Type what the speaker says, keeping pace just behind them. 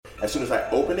As soon as I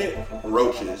open it,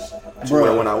 roaches. To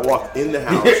where when I walk in the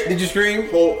house, did you scream?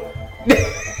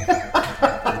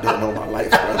 I don't know my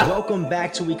life, bro. Welcome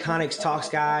back to Econics Talks,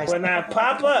 guys. When I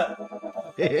pop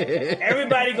up,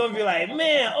 everybody gonna be like,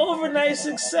 man, overnight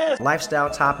success.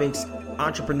 Lifestyle topics,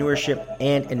 entrepreneurship,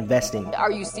 and investing.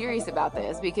 Are you serious about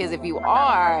this? Because if you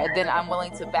are, then I'm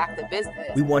willing to back the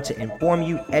business. We want to inform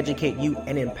you, educate you,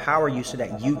 and empower you so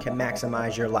that you can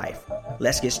maximize your life.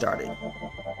 Let's get started.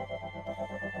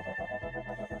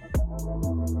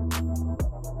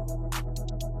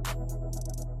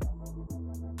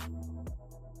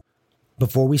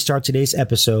 Before we start today's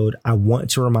episode, I want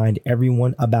to remind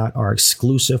everyone about our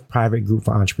exclusive private group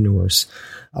for entrepreneurs.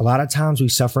 A lot of times we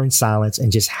suffer in silence,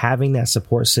 and just having that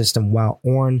support system while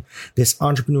on this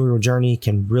entrepreneurial journey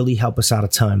can really help us out a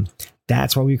ton.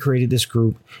 That's why we created this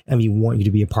group, and we want you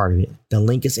to be a part of it. The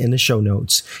link is in the show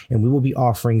notes, and we will be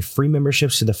offering free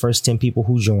memberships to the first 10 people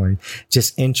who join.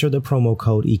 Just enter the promo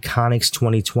code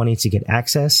Econics2020 to get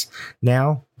access.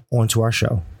 Now, on to our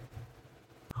show.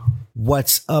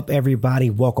 What's up, everybody?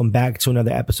 Welcome back to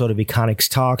another episode of Econics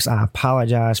Talks. I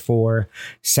apologize for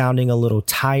sounding a little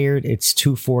tired. It's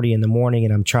 2:40 in the morning,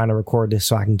 and I'm trying to record this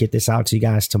so I can get this out to you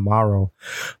guys tomorrow.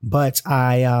 But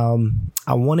I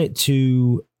wanted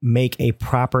to make a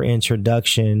proper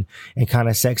introduction and kind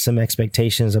of set some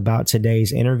expectations about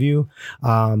today's interview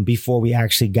before we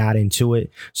actually got into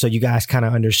it, so you guys kind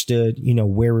of understood,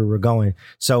 where we were going.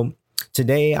 So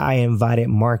today I invited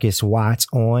Marcus Watts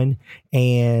on,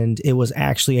 and it was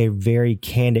actually a very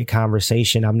candid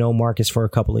conversation. I've known Marcus for a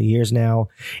couple of years now,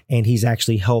 and he's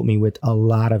actually helped me with a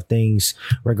lot of things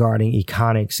regarding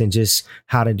Econics and just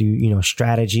how to do,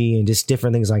 strategy and just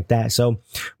different things like that. So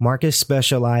Marcus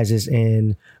specializes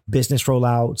in business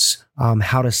rollouts,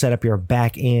 how to set up your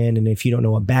back end. And if you don't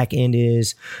know what back end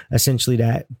is, essentially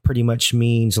that pretty much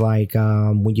means like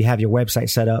when you have your website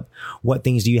set up, what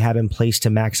things do you have in place to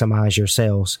maximize your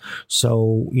sales?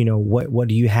 So, what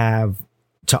do you have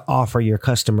to offer your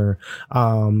customer?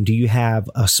 Do you have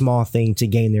a small thing to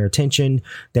gain their attention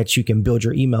that you can build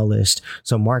your email list?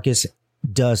 So Marcus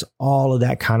does all of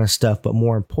that kind of stuff, but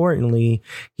more importantly,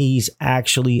 he's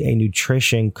actually a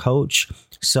nutrition coach.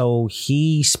 So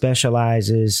he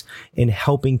specializes in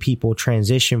helping people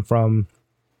transition from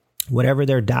whatever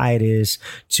their diet is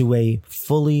to a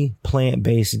fully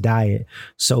plant-based diet.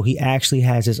 So he actually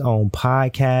has his own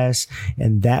podcast,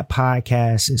 and that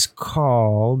podcast is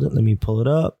called, let me pull it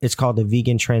up. It's called The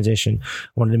Vegan Transition. I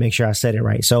wanted to make sure I said it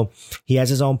right. So he has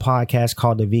his own podcast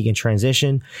called The Vegan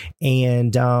Transition,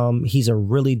 and he's a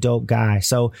really dope guy.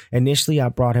 So initially I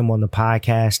brought him on the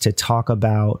podcast to talk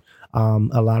about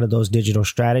a lot of those digital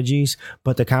strategies,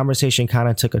 but the conversation kind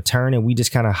of took a turn, and we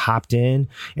just kind of hopped in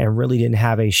and really didn't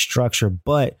have a structure,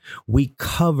 but we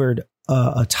covered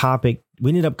a topic. We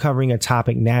ended up covering a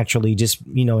topic naturally, just,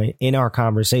 in our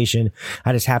conversation.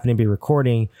 I just happened to be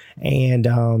recording, and,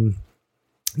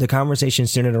 the conversation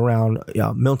centered around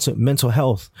mental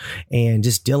health and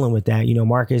just dealing with that.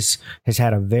 Marcus has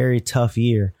had a very tough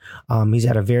year. He's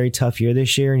had a very tough year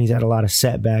this year, and he's had a lot of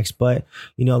setbacks, but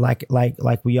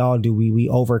like we all do, we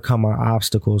overcome our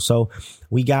obstacles. So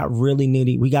we got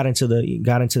really we got into the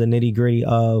nitty gritty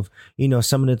of,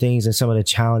 some of the things and some of the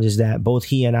challenges that both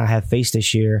he and I have faced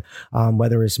this year.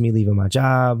 Whether it's me leaving my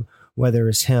job, whether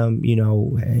it's him,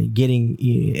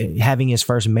 having his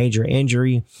first major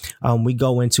injury. We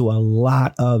go into a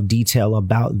lot of detail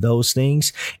about those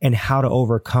things and how to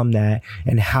overcome that,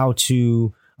 and how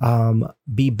to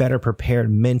be better prepared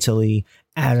mentally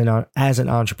as an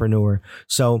entrepreneur.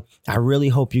 So I really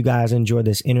hope you guys enjoy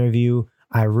this interview.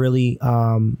 I really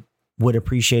would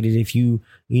appreciate it if you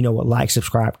would like,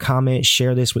 subscribe, comment,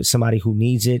 share this with somebody who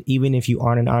needs it. Even if you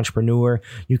aren't an entrepreneur,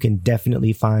 you can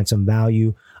definitely find some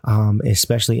value,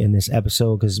 especially in this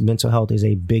episode, because mental health is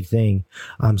a big thing.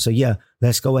 So yeah,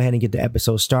 let's go ahead and get the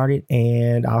episode started,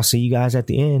 and I'll see you guys at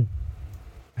the end.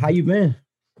 How you been?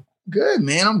 Good,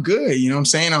 man. I'm good. You know what I'm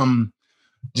saying? I'm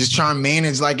just trying to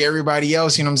manage like everybody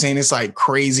else. You know what I'm saying? It's like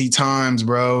crazy times,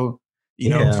 bro.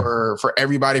 You know, for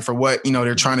everybody, for what,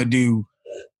 they're trying to do.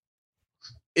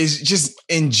 Is just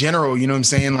in general, you know what I'm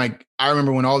saying? Like, I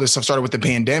remember when all this stuff started with the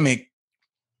pandemic,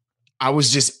 I was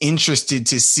just interested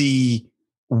to see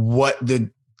what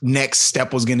the next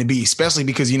step was going to be, especially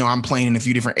because, I'm playing in a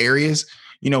few different areas,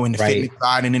 in the fitness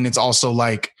side. And then it's also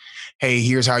like, hey,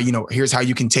 here's how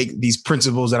you can take these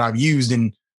principles that I've used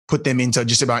and put them into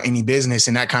just about any business.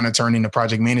 And that kind of turned into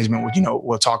project management, which,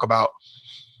 we'll talk about.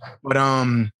 But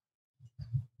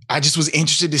I just was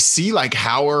interested to see like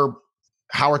how are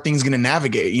things going to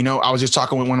navigate? I was just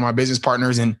talking with one of my business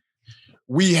partners, and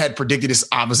we had predicted this.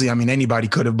 Obviously, I mean, anybody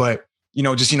could have, but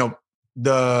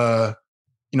the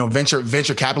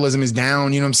venture capitalism is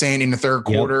down, you know what I'm saying, in the third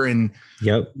quarter. And,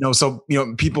 so,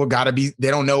 people gotta they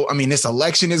don't know. I mean, this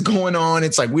election is going on.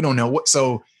 It's like, we don't know what,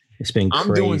 so it's been crazy.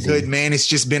 I'm doing good, man. It's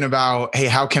just been about, hey,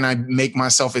 how can I make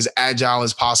myself as agile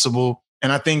as possible?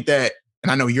 And I think that,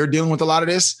 and I know you're dealing with a lot of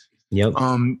this.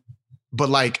 But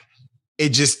like, it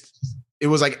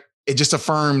just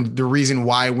affirmed the reason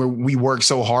why we work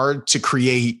so hard to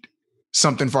create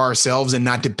something for ourselves and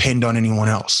not depend on anyone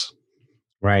else.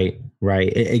 Right.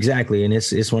 Exactly. And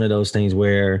it's one of those things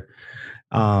where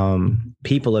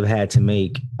people have had to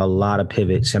make a lot of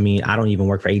pivots. I mean, I don't even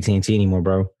work for AT&T anymore,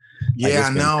 bro. Yeah,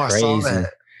 I know. I saw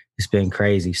that. It's been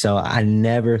crazy. So I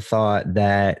never thought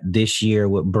that this year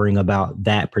would bring about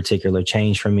that particular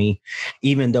change for me.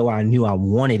 Even though I knew I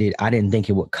wanted it, I didn't think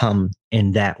it would come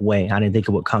in that way. I didn't think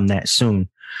it would come that soon.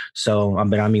 So,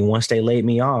 but I mean, once they laid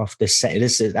me off,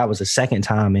 that was the second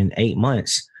time in 8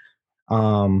 months,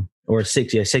 or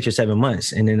 6 or 7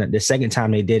 months. And then the second time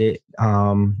they did it,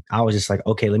 I was just like,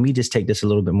 okay, let me just take this a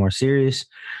little bit more serious.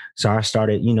 So I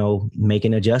started,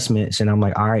 making adjustments, and I'm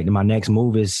like, all right, my next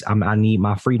move is I need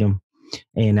my freedom.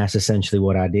 And that's essentially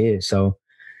what I did. So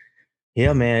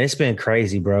yeah, man, it's been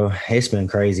crazy, bro. It's been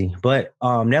crazy. But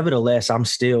nevertheless, I'm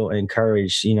still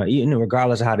encouraged, even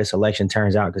regardless of how this election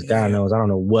turns out, because God knows, I don't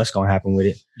know what's going to happen with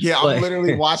it. Yeah, I'm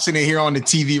literally watching it here on the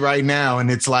TV right now. And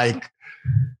it's like,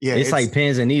 it's like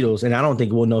pins and needles. And I don't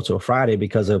think we'll know till Friday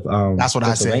because of that's what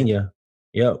Pennsylvania. I said.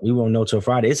 Yeah, we won't know till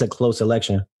Friday. It's a close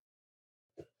election.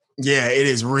 Yeah, it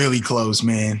is really close,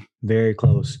 man. Very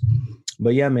close.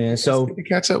 But yeah, man. So to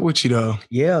catch up with you though.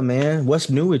 Yeah, man. What's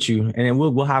new with you? And then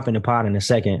we'll hop in the pod in a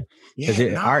second.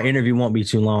 Because our interview won't be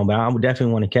too long, but I would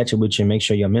definitely want to catch up with you and make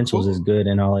sure your mentals is good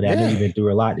and all of that. Yeah. I know you've been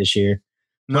through a lot this year.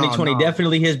 2020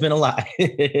 definitely has been a lot.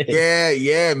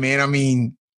 yeah, man. I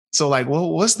mean, so like,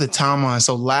 what's the timeline?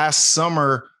 So last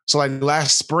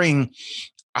spring,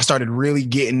 I started really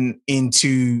getting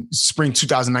into spring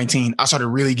 2019. I started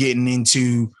really getting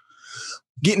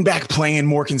back playing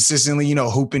more consistently,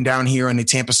 hooping down here on the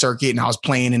Tampa circuit. And I was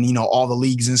playing in, all the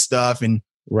leagues and stuff. And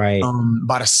right.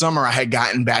 By the summer, I had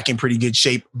gotten back in pretty good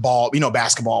shape,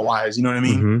 basketball wise, you know what I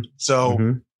mean? Mm-hmm.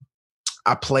 So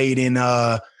I played in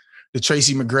the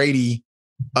Tracy McGrady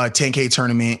 10K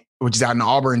tournament, which is out in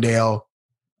Auburndale.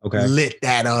 Okay. Lit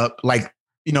that up like,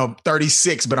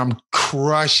 36, but I'm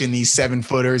crushing these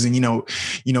 7-footers and,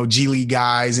 G League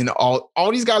guys and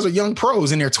all these guys are young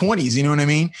pros in their 20s. You know what I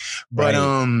mean? But,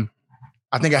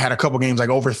 I think I had a couple games like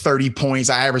over 30 points.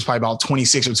 I averaged probably about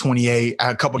 26 or 28. I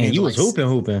had a couple games. You was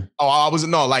hooping. Oh, I was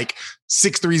like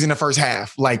 6 threes in the first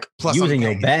half. Like plus you was in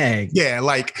your bag. Yeah.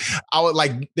 Like I would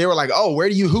they were like, oh, where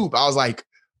do you hoop? I was like,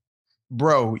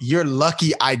 bro, you're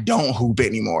lucky I don't hoop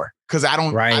anymore. Cause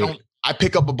I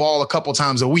pick up a ball a couple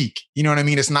times a week. You know what I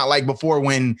mean? It's not like before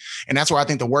and that's where I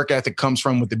think the work ethic comes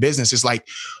from with the business. It's like,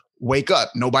 wake up,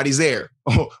 nobody's there.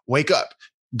 Wake up,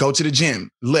 go to the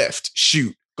gym, lift,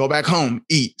 shoot, go back home,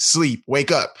 eat, sleep,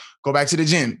 wake up, go back to the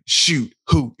gym, shoot,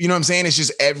 hoop. You know what I'm saying? It's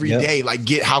just every day, like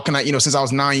how can I, since I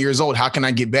was 9 years old, how can I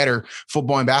get better?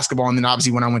 Football and basketball. And then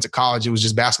obviously when I went to college, it was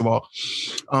just basketball.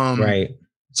 Right.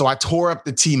 So I tore up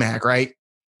the T-Mac, right?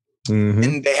 Mm-hmm.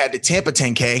 And they had the Tampa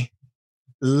 10K.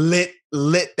 Lit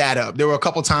that up. There were a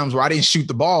couple times where I didn't shoot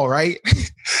the ball, right?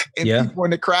 And people in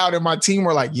the crowd and my team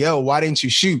were like, yo, why didn't you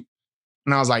shoot?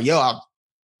 And I was like, yo, I'm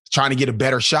trying to get a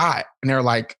better shot. And they're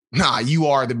like, nah, you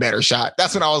are the better shot.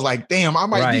 That's when I was like, damn, I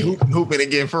might be hooping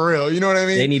again for real. You know what I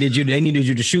mean? They needed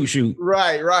you to shoot.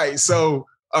 Right. So,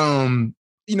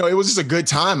 it was just a good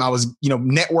time. I was,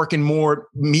 networking more,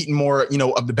 meeting more,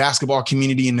 of the basketball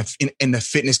community and the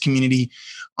fitness community.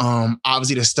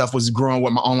 Obviously the stuff was growing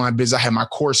with my online business. I had my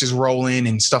courses rolling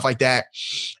and stuff like that.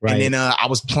 Right. And then I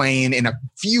was playing in a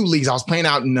few leagues. I was playing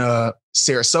out in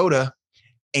Sarasota,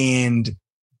 and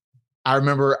I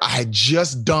remember I had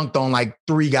just dunked on like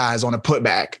 3 guys on a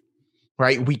putback.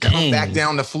 Right. We come back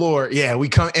down the floor. Yeah, we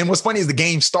come. And what's funny is the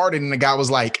game started and the guy was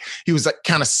like, he was like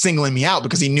kind of singling me out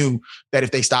because he knew that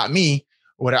if they stopped me,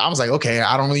 I was like, okay,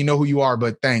 I don't really know who you are,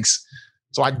 but thanks.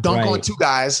 So I dunk on 2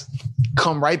 guys,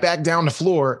 come right back down the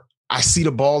floor. I see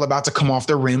the ball about to come off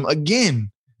the rim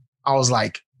again. I was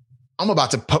like, I'm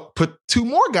about to put 2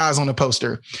 more guys on the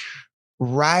poster.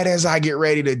 Right as I get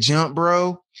ready to jump,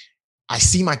 bro, I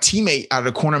see my teammate out of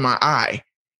the corner of my eye.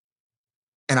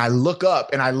 And I look up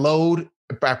and I load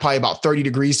probably about 30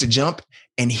 degrees to jump.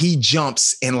 And he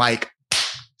jumps and like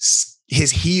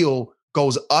his heel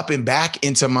goes up and back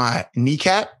into my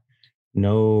kneecap.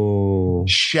 No.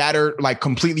 Shattered, like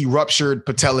completely ruptured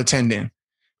patella tendon,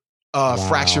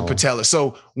 fractured patella.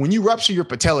 So when you rupture your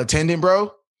patella tendon,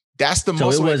 bro, that's the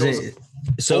muscle.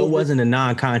 So it wasn't a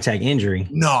non-contact injury.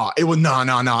 No, it was no.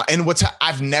 And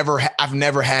I've never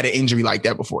had an injury like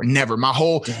that before. Never. My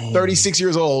whole 36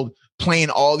 years old, playing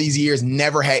all these years,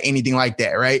 never had anything like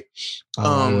that. Right.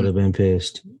 I would have been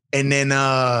pissed. And then,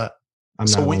 your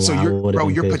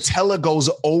patella goes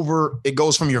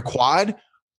from your quad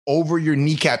over your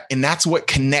kneecap, and that's what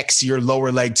connects your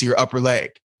lower leg to your upper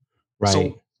leg. Right.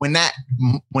 So when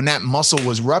that muscle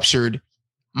was ruptured,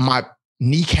 my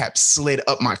kneecap slid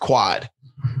up my quad.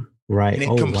 Right. And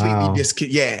it completely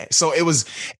yeah. So it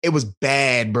was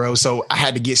bad, bro. So I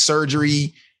had to get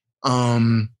surgery.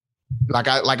 Like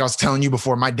I was telling you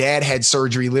before, my dad had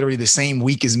surgery literally the same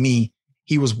week as me.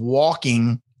 He was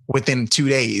walking within 2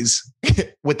 days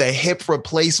with a hip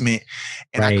replacement,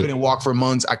 and I couldn't walk for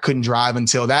months. I couldn't drive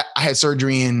until that. I had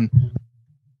surgery in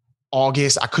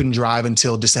August. I couldn't drive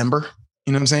until December.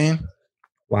 You know what I'm saying?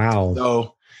 Wow.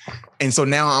 So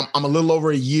now I'm a little over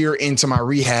a year into my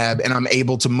rehab, and I'm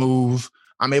able to move.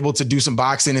 I'm able to do some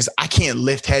boxing. I can't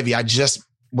lift heavy. I just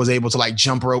was able to like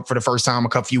jump rope for the first time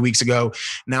a few weeks ago.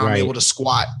 Now I'm able to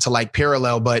squat to like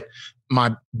parallel, but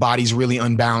my body's really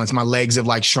unbalanced. My legs have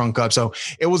like shrunk up. So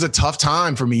it was a tough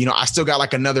time for me. You know, I still got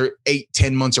like another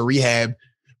 8-10 months of rehab,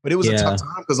 but it was a tough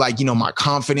time because like, you know, my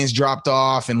confidence dropped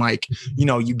off, and like, you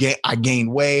know, I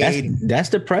gained weight. That's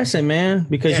depressing, man,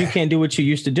 because you can't do what you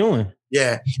used to doing.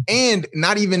 Yeah. And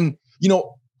not even, you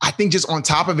know, I think just on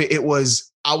top of it,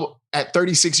 at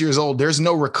 36 years old, there's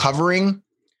no recovering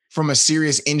from a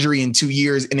serious injury in 2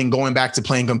 years and then going back to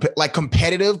playing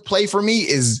competitive play for me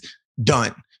is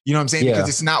done. You know what I'm saying? Because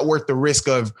it's not worth the risk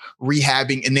of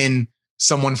rehabbing and then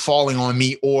someone falling on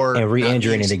me and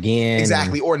re-injuring it again.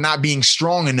 Exactly. Or not being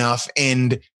strong enough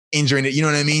and injuring it. You know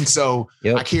what I mean? So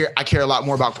I care a lot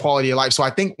more about quality of life. So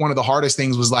I think one of the hardest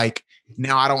things was like,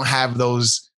 now I don't have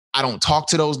those. I don't talk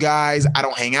to those guys. I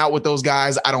don't hang out with those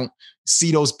guys. I don't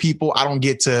see those people. I don't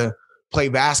get to play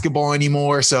basketball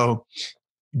anymore. So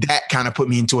that kind of put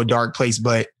me into a dark place.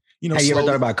 But, you know, have you ever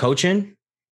thought about coaching?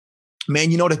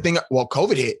 Man, you know, the thing, well,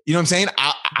 COVID hit, you know what I'm saying?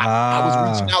 I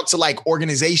was reaching out to like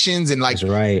organizations and like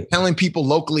telling people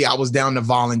locally I was down to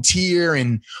volunteer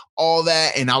and all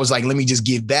that. And I was like, let me just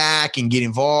give back and get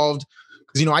involved.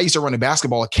 Because, you know, I used to run a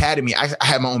basketball academy. I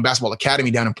had my own basketball academy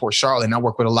down in Port Charlotte, and I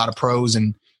work with a lot of pros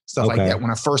and stuff like that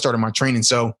when I first started my training.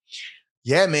 So,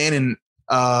 yeah, man. And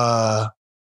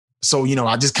so, you know,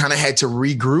 I just kind of had to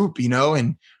regroup, you know,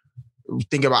 and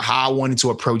think about how I wanted to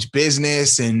approach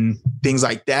business and things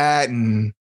like that.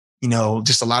 And, you know,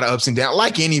 just a lot of ups and downs,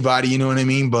 like anybody, you know what I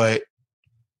mean? But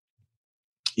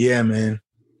yeah, man.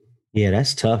 Yeah,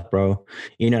 that's tough, bro.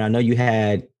 You know, I know you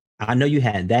had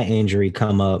that injury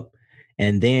come up,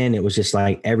 and then it was just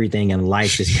like everything in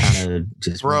life just kind of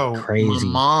just went crazy.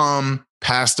 My mom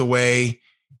passed away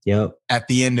at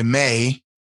the end of May.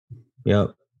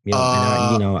 Yep. And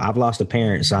I've lost a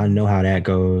parent, so I know how that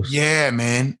goes. Yeah,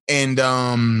 man.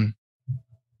 And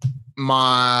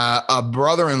my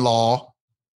brother-in-law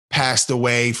passed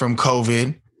away from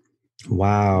COVID.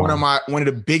 Wow. One of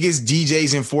the biggest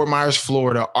DJs in Fort Myers,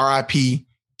 Florida, RIP,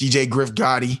 DJ Griff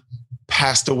Gotti,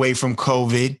 passed away from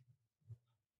COVID.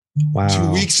 Wow.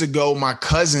 2 weeks ago, my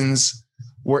cousins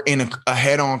were in a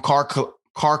head-on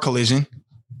car collision.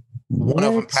 What? One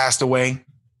of them passed away.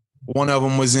 One of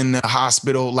them was in the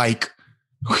hospital, like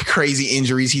crazy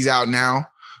injuries. He's out now.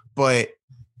 But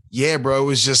yeah, bro, it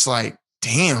was just like,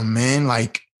 damn, man.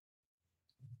 Like,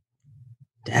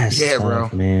 that's tough, bro,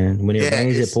 man. When it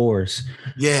rains, it pours.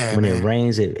 Yeah. When it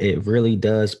rains, it really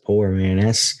does pour, man.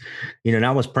 That's, you know, and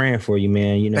I was praying for you,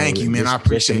 man. You know, thank you, man. I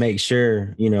appreciate just to make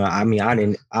sure, you know, I mean, I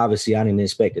didn't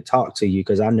expect to talk to you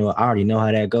because I already know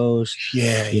how that goes.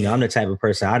 Yeah. You know, I'm the type of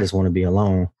person, I just want to be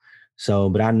alone. So,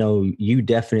 but I know you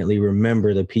definitely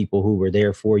remember the people who were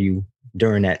there for you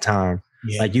during that time.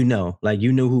 Yeah. Like, you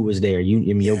knew who was there.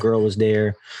 Your girl was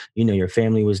there, you know, your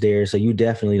family was there. So you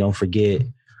definitely don't forget,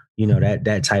 you know,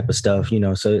 that type of stuff, you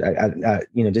know. So I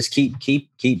you know, just keep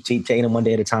taking them one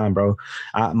day at a time, bro.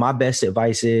 My best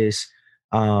advice is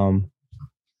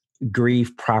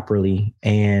grieve properly,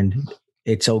 and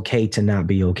it's okay to not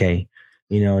be okay.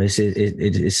 You know,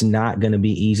 it's not going to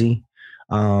be easy.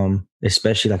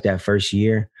 Especially like that first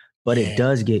year, but it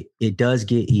does get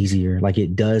easier. Like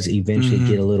it does eventually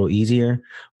get a little easier.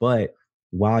 But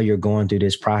while you're going through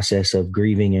this process of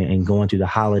grieving and going through the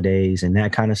holidays and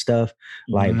that kind of stuff,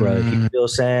 like, bro, if you feel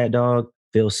sad, dog,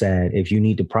 feel sad. If you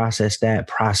need to process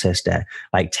that.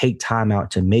 Like, take time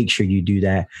out to make sure you do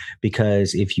that,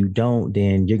 because if you don't,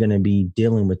 then you're going to be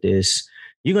dealing with this.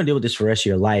 You're going to deal with this for the rest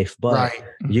of your life, but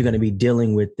you're going to be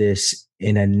dealing with this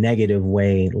in a negative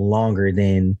way longer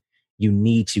than you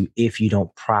need to if you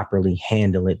don't properly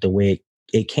handle it the way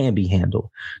it can be handled.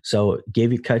 So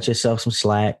cut yourself some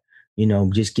slack. You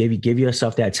know, just give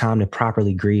yourself that time to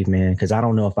properly grieve, man. Because I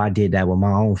don't know if I did that with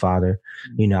my own father.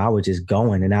 You know, I was just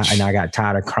going, and I got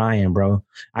tired of crying, bro.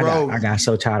 I got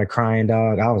so tired of crying,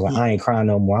 dog. I was like, I ain't crying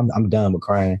no more. I'm done with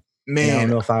crying. Man, and I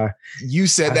don't know if you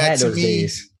said that to me.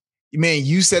 Days. Man,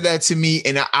 you said that to me,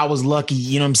 and I was lucky.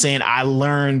 You know what I'm saying? I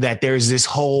learned that there's this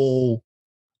whole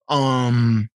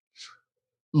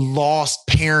lost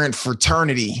parent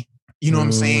fraternity. You know what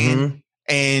I'm saying?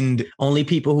 And only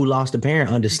people who lost a parent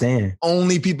understand.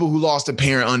 Only people who lost a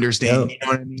parent understand. Yep. You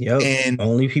know what I mean? Yep. And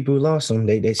only people who lost them.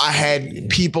 I had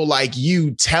people like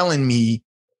you telling me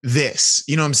this.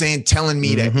 You know what I'm saying? Telling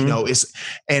me that, you know, it's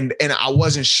and I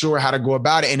wasn't sure how to go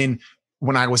about it. And then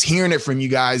when I was hearing it from you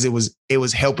guys, it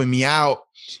was helping me out.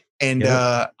 And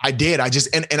I did. I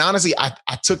just and honestly, I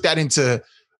took that into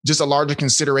just a larger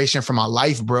consideration for my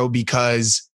life, bro,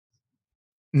 because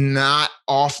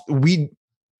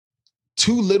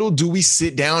too little do we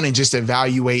sit down and just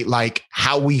evaluate like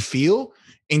how we feel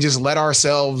and just let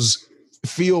ourselves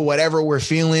feel whatever we're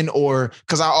feeling. Or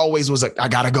because I always was like, I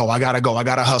gotta go, I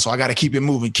gotta hustle, I gotta keep it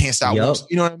moving, can't stop. You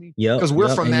know what I mean? Yeah. Because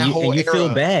we're from that whole era.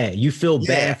 Feel bad. You feel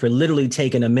bad for literally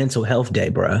taking a mental health day,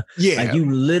 bro. Yeah. Like you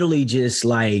literally just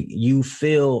like, you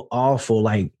feel awful.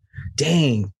 Like,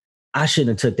 dang, I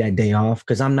shouldn't have took that day off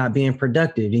because I'm not being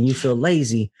productive, and you feel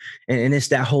lazy. And it's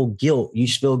that whole guilt. You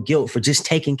feel guilt for just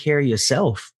taking care of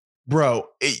yourself. Bro,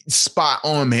 spot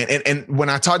on, man. And when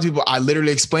I talk to people, I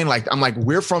literally explain, like, I'm like,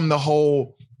 we're from the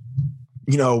whole,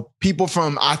 you know,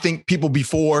 I think people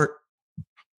before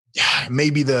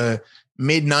maybe the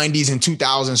mid 90s and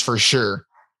 2000s for sure.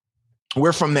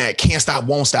 We're from that can't stop,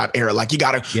 won't stop era. Like you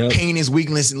got to pain is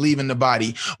weakness and leaving the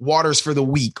body. Water's for the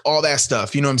weak, all that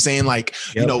stuff. You know what I'm saying? Like,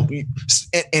 you know,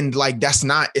 and like,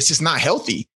 it's just not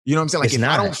healthy. You know what I'm saying? Like if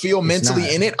I don't feel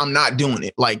mentally in it, I'm not doing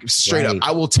it. Like straight up,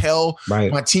 I will tell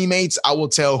my teammates, I will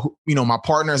tell, you know, my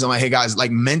partners, I'm like, hey guys,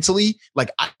 like mentally,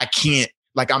 like I can't,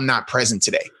 like I'm not present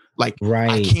today. Like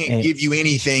I can't give you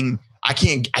anything. I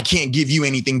can't give you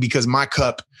anything because my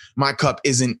cup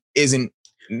isn't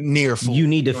near full. You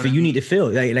need to feel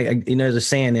like you know, there's a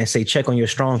saying that say check on your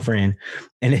strong friend,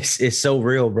 and it's so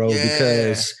real, bro.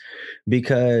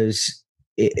 Because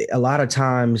a lot of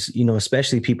times, you know,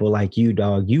 especially people like you,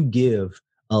 dog, you give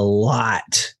a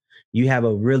lot. You have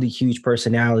a really huge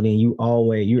personality,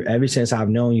 and ever since I've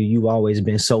known you, you've always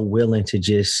been so willing to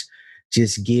just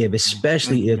give,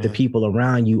 especially if the people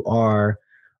around you are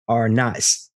not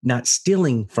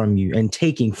stealing from you and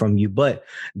taking from you, but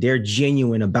they're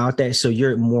genuine about that. So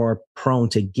you're more prone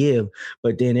to give.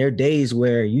 But then there are days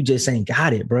where you just ain't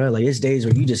got it, bro. Like it's days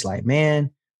where you just like,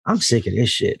 man, I'm sick of this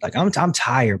shit. Like I'm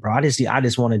tired, bro. I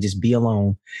just want to just be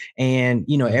alone. And,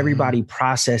 you know, everybody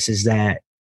processes that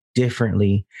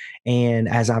differently. And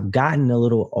as I've gotten a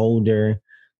little older,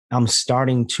 I'm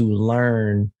starting to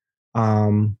learn,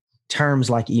 terms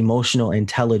like emotional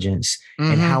intelligence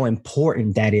and how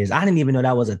important that is. I didn't even know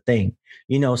that was a thing.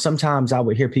 You know, sometimes I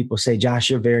would hear people say, Josh,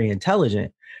 you're very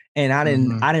intelligent. And I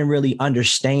didn't really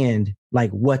understand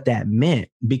like what that meant,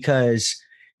 because,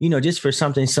 you know, just for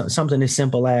something as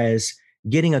simple as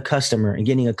getting a customer and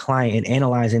getting a client and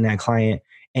analyzing that client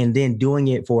and then doing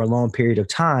it for a long period of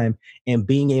time and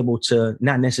being able to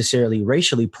not necessarily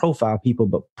racially profile people,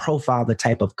 but profile the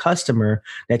type of customer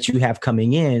that you have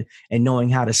coming in and knowing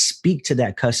how to speak to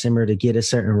that customer to get a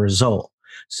certain result.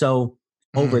 So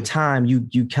over time, you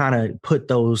kind of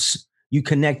you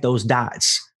connect those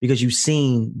dots because you've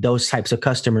seen those types of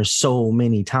customers so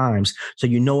many times. So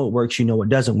you know what works, you know what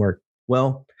doesn't work.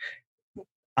 Well,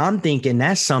 I'm thinking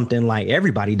that's something like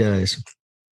everybody does.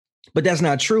 But that's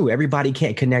not true. Everybody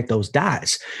can't connect those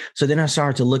dots. So then I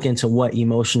started to look into what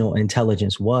emotional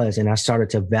intelligence was, and I started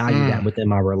to value that within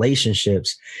my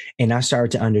relationships. And I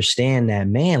started to understand that,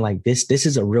 man, like this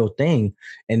is a real thing.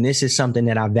 And this is something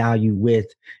that I value with,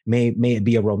 may it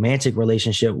be a romantic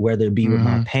relationship, whether it be with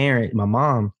my parent, my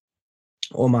mom,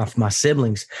 or my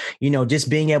siblings, you know, just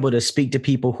being able to speak to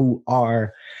people who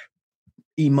are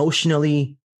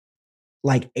emotionally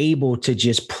like able to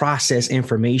just process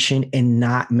information and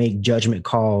not make judgment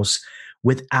calls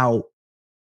without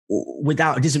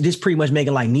just pretty much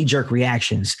making like knee-jerk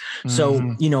reactions. So,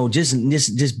 you know,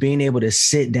 just being able to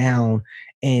sit down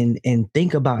and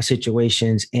think about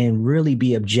situations and really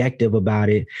be objective about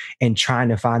it and trying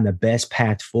to find the best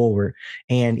path forward.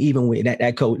 And even with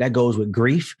that goes with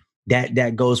grief.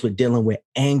 That goes with dealing with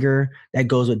anger. That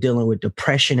goes with dealing with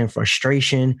depression and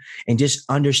frustration, and just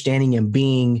understanding and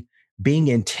being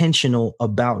intentional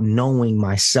about knowing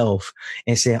myself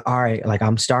and saying, all right, like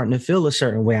I'm starting to feel a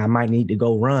certain way. I might need to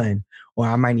go run, or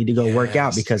I might need to go work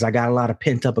out because I got a lot of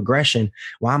pent up aggression.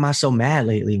 Why am I so mad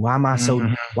lately? Why am I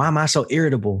so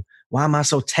irritable? Why am I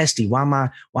so testy? Why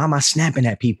am I snapping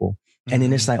at people? And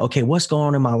then it's like, okay, what's going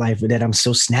on in my life that I'm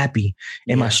so snappy?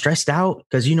 Am I stressed out?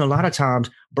 Because, a lot of times,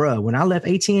 bruh, when I left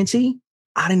AT&T,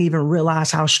 I didn't even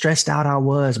realize how stressed out I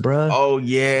was, bruh. Oh,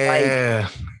 yeah.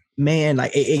 Like, man,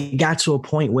 like it got to a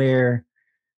point where,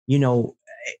 me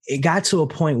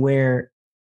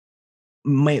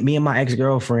and my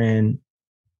ex-girlfriend,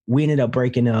 we ended up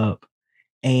breaking up,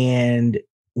 and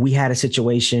we had a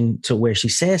situation to where she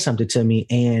said something to me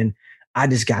and I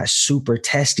just got super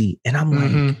testy. And I'm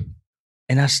like,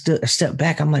 and I stepped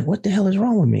back. I'm like, what the hell is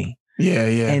wrong with me? Yeah,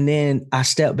 yeah. And then I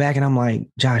stepped back and I'm like,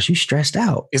 Josh, you stressed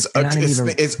out. It's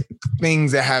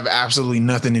things that have absolutely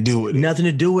nothing to do with it. Nothing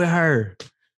to do with her.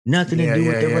 Nothing to do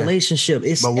with the relationship.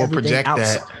 But we'll project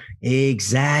that.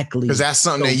 Exactly. Because that's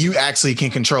something that you actually can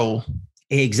control.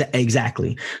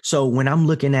 Exactly. So when I'm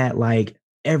looking at like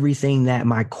everything that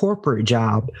my corporate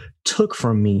job took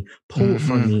from me, pulled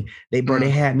from me, they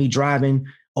had me driving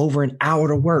over an hour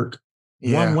to work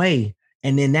one way.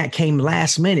 And then that came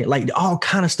last minute, like all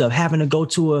kind of stuff, having to go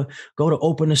to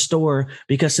open a store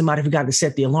because somebody forgot to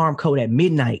set the alarm code at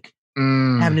midnight,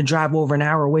 having to drive over an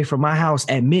hour away from my house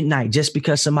at midnight just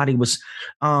because somebody was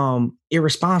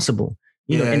irresponsible,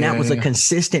 and that was a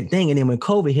consistent thing. And then when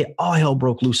COVID hit, all hell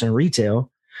broke loose in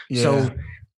retail. Yeah. So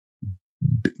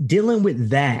dealing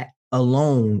with that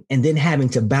alone and then having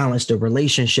to balance the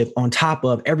relationship on top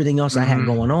of everything else I had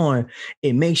going on,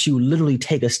 it makes you literally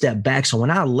take a step back. So when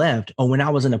I left, or when I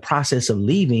was in the process of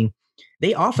leaving,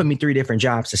 they offered me 3 different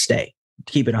jobs to stay,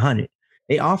 to keep it 100.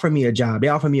 They offered me a job. They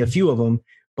offered me a few of them.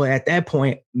 But at that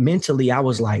point, mentally, I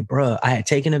was like, bruh, I had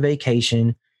taken a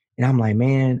vacation and I'm like,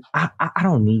 man, I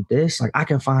don't need this. Like, I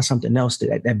can find something else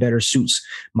that better suits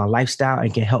my lifestyle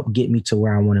and can help get me to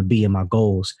where I want to be in my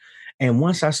goals. And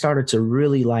once I started to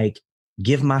really like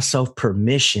give myself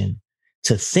permission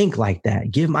to think like that,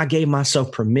 I gave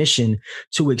myself permission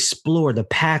to explore the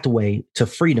pathway to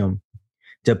freedom,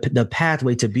 the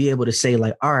pathway to be able to say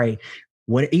like, all right,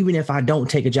 even if I don't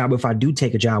take a job, if I do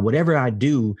take a job, whatever I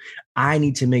do, I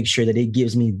need to make sure that it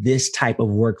gives me this type of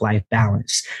work-life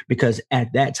balance. Because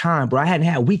at that time, bro, I hadn't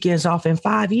had weekends off in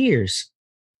 5 years.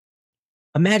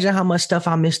 Imagine how much stuff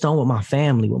I missed on with my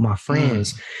family, with my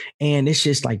friends. And it's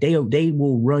just like they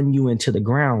will run you into the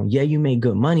ground. Yeah, you make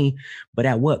good money, but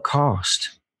at what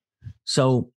cost?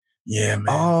 So yeah, man.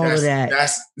 All of that.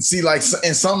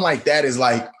 And something like that is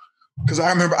like, because I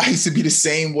remember I used to be the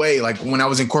same way. Like when I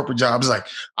was in corporate jobs, like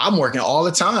I'm working all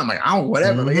the time. Like I don't,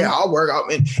 whatever. Like, yeah, I'll work out.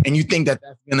 And you think that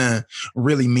that's gonna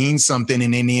really mean something.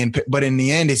 And in the end, but in the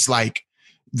end, it's like,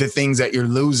 the things that you're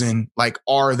losing, like,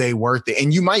 are they worth it?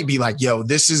 And you might be like, yo,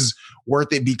 this is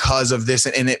worth it because of this.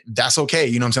 And that's okay.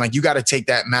 You know what I'm saying? Like, you got to take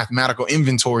that mathematical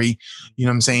inventory, you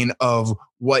know what I'm saying, of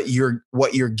what you're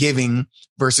giving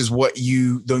versus what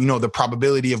the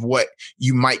probability of what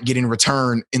you might get in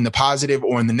return in the positive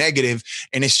or in the negative.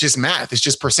 And it's just math. It's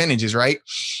just percentages, right?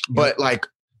 Yeah. But like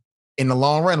in the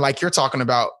long run, like you're talking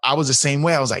about, I was the same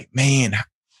way. I was like, man,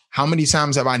 how many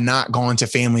times have I not gone to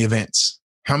family events?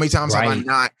 How many times have I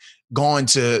not gone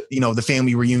to, the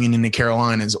family reunion in the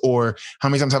Carolinas? Or how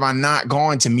many times have I not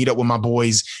gone to meet up with my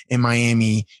boys in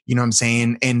Miami? You know what I'm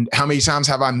saying? And how many times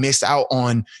have I missed out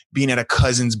on being at a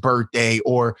cousin's birthday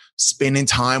or spending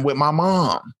time with my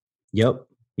mom? Yep.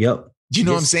 Do you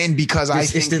know what I'm saying? Because I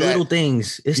think it's the little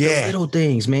things. It's the little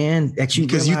things, man. That you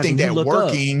because you think that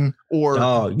working up,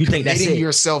 or you think that's committing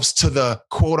yourselves to the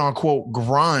quote unquote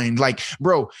grind. Like,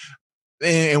 bro.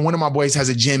 And one of my boys has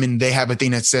a gym and they have a thing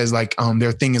that says like,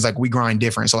 their thing is like, we grind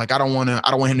different. So like, I don't want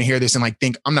him to hear this and like,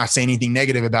 think I'm not saying anything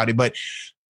negative about it, but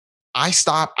I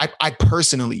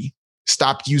personally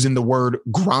stopped using the word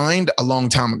grind a long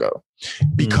time ago,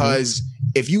 because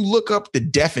if you look up the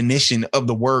definition of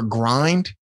the word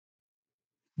grind,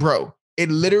 bro, it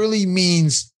literally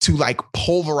means to like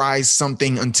pulverize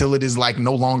something until it is like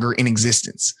no longer in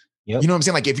existence. Yep. You know what I'm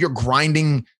saying? Like if you're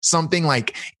grinding something,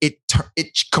 like it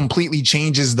completely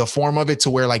changes the form of it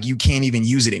to where like you can't even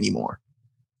use it anymore.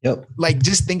 Yep. Like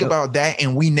just think about that.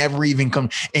 And we never even come.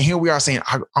 And here we are saying,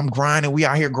 I'm grinding. We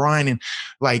out here grinding.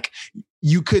 Like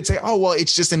you could say, oh, well,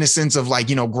 it's just in the sense of like,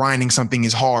 grinding something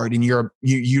is hard and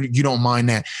you don't mind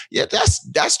that. Yeah,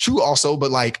 that's true also.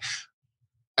 But like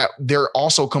there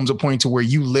also comes a point to where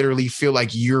you literally feel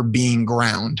like you're being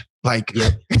ground. Like,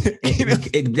 yep.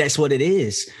 That's what it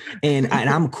is. And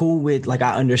I'm cool with, like,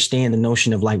 I understand the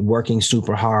notion of like working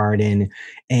super hard and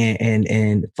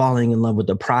falling in love with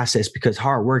the process, because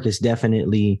hard work is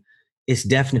definitely it's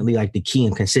definitely like the key,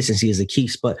 and consistency is the key.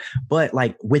 But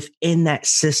like within that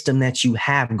system that you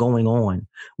have going on,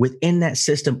 within that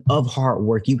system of hard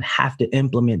work, you have to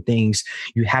implement things.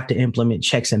 You have to implement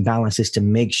checks and balances to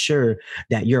make sure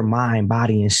that your mind,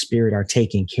 body, and spirit are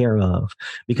taken care of.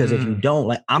 Because if you don't,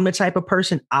 like, I'm the type of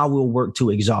person, I will work to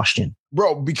exhaustion.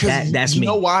 Bro, because that's you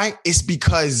know why? It's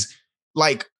because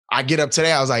like I get up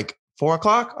today, I was like 4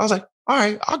 o'clock. I was like, all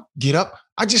right, I'll get up.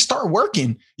 I just start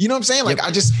working. You know what I'm saying? Like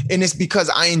and it's because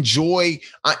I enjoy,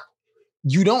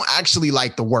 you don't actually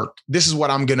like the work. This is what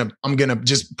I'm going to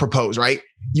just propose, right?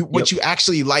 What you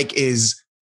actually like is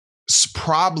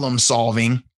problem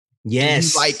solving.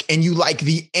 Yes. And you like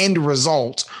the end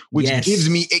result, which gives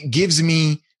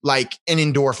me like an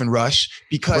endorphin rush,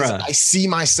 because I see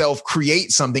myself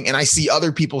create something and I see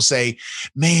other people say,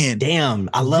 man, damn,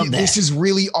 I love that. This is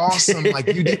really awesome. Like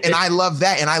you did. And I love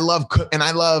that. And I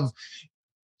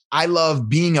love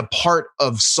being a part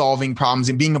of solving problems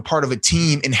and being a part of a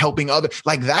team and helping others.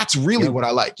 Like that's really what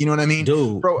I like. You know what I mean?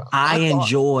 Dude, bro, I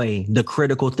enjoy the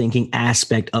critical thinking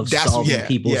aspect of solving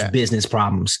people's business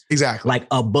problems. Exactly. Like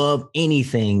above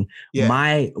anything,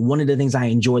 one of the things I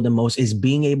enjoy the most is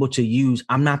being able to use,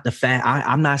 I'm not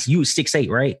you 6'8",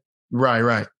 right?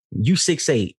 Right. You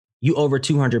 6'8", you over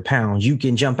 200 pounds. You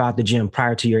can jump out the gym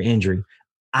prior to your injury.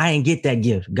 I didn't get that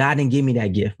gift. God didn't give me that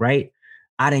gift, right?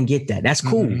 I didn't get that. That's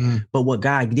cool. Mm-hmm. But what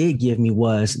God did give me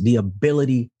was the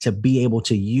ability to be able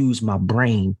to use my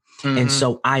brain. Mm-hmm. And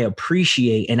so I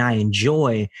appreciate and I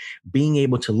enjoy being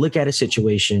able to look at a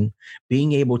situation,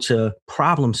 being able to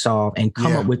problem solve and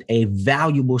come up with a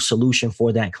valuable solution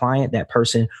for that client, that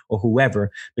person, or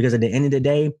whoever. Because at the end of the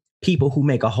day, people who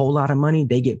make a whole lot of money,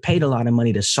 they get paid a lot of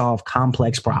money to solve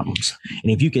complex problems.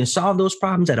 And if you can solve those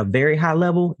problems at a very high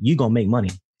level, you're going to make money.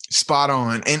 Spot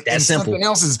on. And something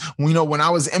else is, you know,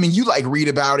 you like read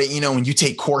about it, you know, and you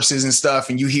take courses and stuff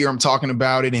and you hear them talking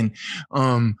about it. And,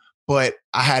 but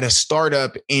I had a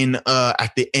startup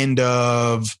at the end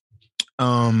of,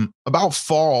 about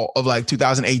fall of like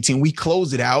 2018, we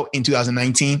closed it out in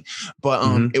 2019,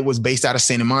 but, it was based out of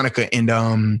Santa Monica,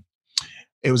 and,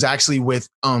 it was actually with,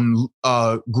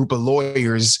 a group of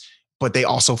lawyers, but they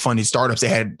also funded startups. They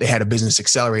had a business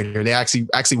accelerator. They actually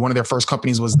one of their first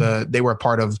companies was they were a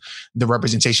part of the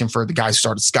representation for the guys who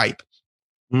started Skype.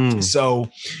 So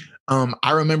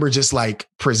I remember just like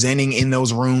presenting in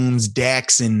those rooms,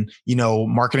 decks and, you know,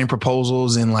 marketing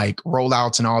proposals and like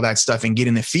rollouts and all that stuff and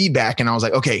getting the feedback. And I was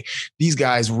like, okay, these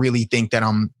guys really think that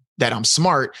I'm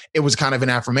smart. It was kind of an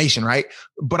affirmation, right?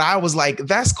 But I was like,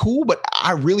 that's cool. But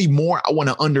I want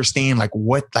to understand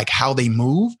how they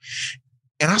move.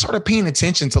 And I started paying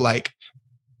attention to like,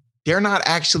 they're not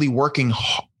actually working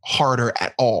harder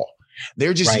at all.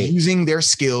 They're just using their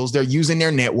skills. They're using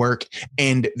their network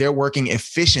and they're working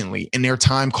efficiently, and their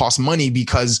time costs money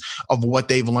because of what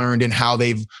they've learned and how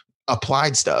they've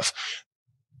applied stuff.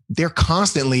 They're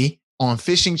constantly on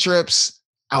fishing trips,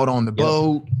 out on the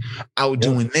boat, out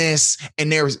doing this,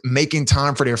 and they're making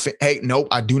time for hey, nope,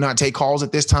 I do not take calls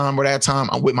at this time or that time.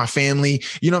 I'm with my family,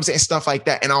 you know what I'm saying? Stuff like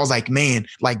that. And I was like, man,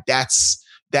 like that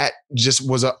just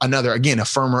was a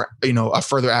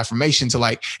further affirmation to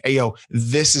like, hey, yo,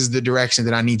 this is the direction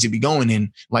that I need to be going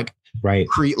in. Like, I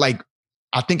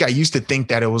think I used to think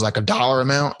that it was like a dollar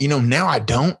amount, you know, now I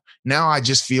don't. Now I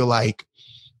just feel like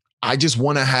I just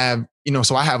want to have, you know,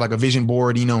 so I have like a vision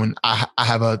board, you know, and I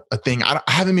have a thing. I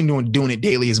haven't been doing it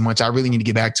daily as much. I really need to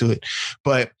get back to it,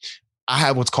 but I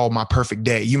have what's called my perfect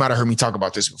day. You might've heard me talk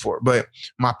about this before, but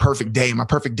my perfect day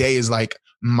is like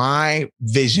my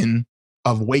vision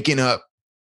of waking up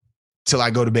till I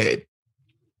go to bed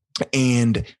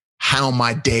and how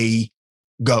my day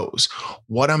goes,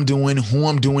 what I'm doing, who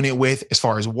I'm doing it with, as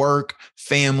far as work,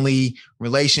 family,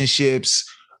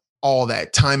 relationships, all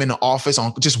that time in the office,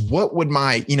 on just what would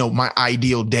my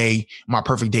ideal day, my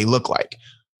perfect day look like.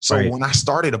 So when I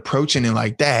started approaching it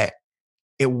like that,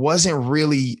 it wasn't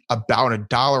really about a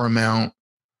dollar amount.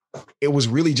 It was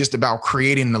really just about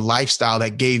creating the lifestyle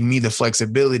that gave me the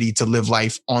flexibility to live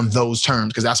life on those terms,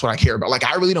 because that's what I care about. Like,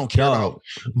 I really don't care about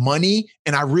money,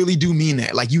 and I really do mean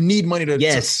that. Like, you need money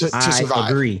to survive. I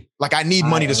agree. Like, I need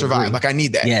money to survive. Agree. Like, I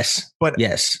need that. Yes. But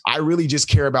I really just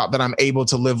care about that I'm able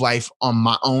to live life on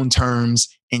my own terms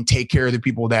and take care of the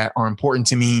people that are important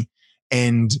to me.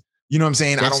 And you know what I'm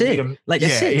saying? That's it.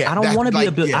 I don't want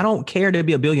to be I don't care to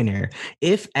be a billionaire.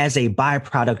 If as a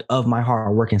byproduct of my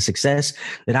hard work and success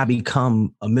that I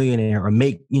become a millionaire or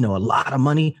make, you know, a lot of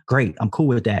money, great. I'm cool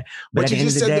with that. But at the end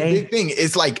of the day, the big thing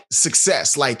is like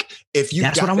success. Like, if you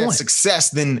got that success,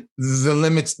 then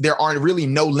there aren't really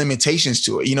no limitations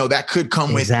to it. You know, that could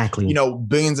come with, you know,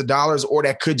 billions of dollars, or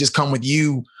that could just come with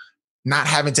you not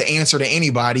having to answer to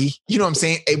anybody, you know what I'm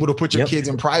saying? Able to put your kids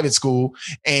in private school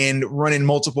and running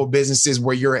multiple businesses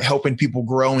where you're helping people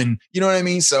grow, and you know what I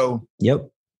mean? So,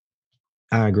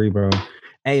 I agree, bro.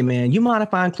 Hey, man, you mind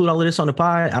if I include all of this on the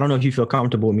pod? I don't know if you feel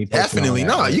comfortable with me. Definitely.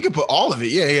 No, you can put all of it.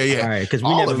 Yeah. All right. Because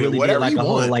we never really did like a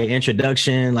whole like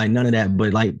introduction, like none of that.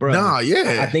 But like, bro,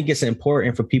 I think it's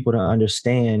important for people to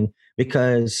understand,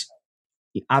 because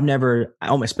I've never,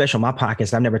 especially on my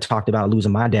podcast, I've never talked about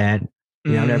losing my dad.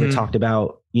 You know, I've never talked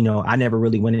about, you know, I never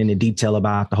really went into detail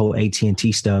about the whole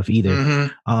AT&T stuff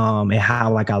either. And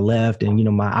how like I left, and, you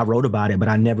know, I wrote about it, but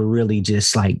I never really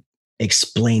just like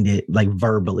explained it like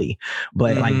verbally.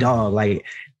 But like, dog, like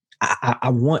I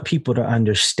want people to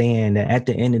understand that at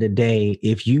the end of the day,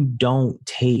 if you don't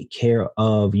take care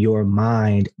of your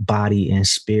mind, body, and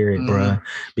spirit, bruh,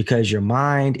 because your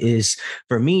mind is,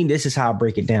 for me, this is how I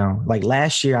break it down. Like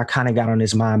last year, I kind of got on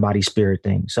this mind, body, spirit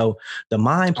thing. So the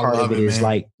mind part of it is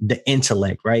like the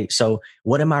intellect, right? So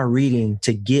what am I reading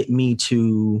to get me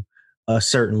to a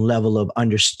certain level of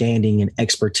understanding and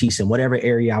expertise in whatever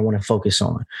area I want to focus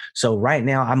on. So right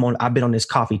now I've been on this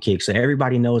coffee kick. So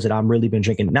everybody knows that I've really been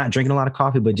not drinking a lot of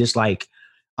coffee, but just like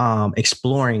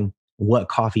exploring what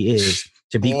coffee is.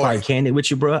 To be quite candid with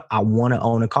you, bro, I want to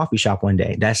own a coffee shop one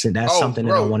day. That's something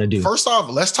that I want to do. First off,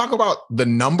 let's talk about the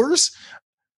numbers.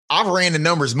 I've ran the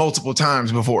numbers multiple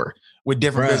times before with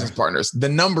different business partners. The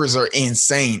numbers are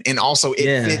insane. And also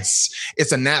it fits.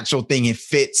 It's a natural thing. It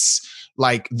fits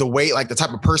like the way, like the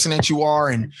type of person that you are,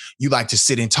 and you like to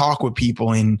sit and talk with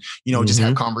people and, you know, just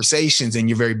have conversations, and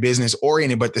you're very business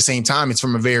oriented, but at the same time, it's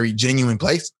from a very genuine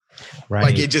place. Right.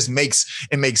 Like it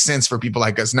makes sense for people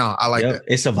like us. No, I like that.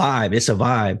 It's a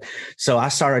vibe. So I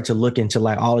started to look into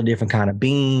like all the different kind of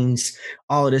beans,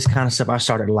 all of this kind of stuff. I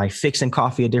started like fixing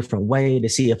coffee a different way to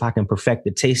see if I can perfect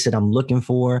the taste that I'm looking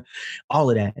for, all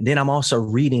of that. And then I'm also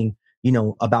reading, you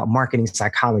know, about marketing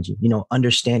psychology, you know,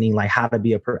 understanding like how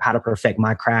to perfect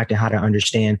my craft and how to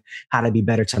understand how to be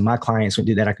better to my clients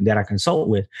that I consult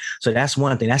with. So that's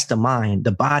one thing. That's the mind.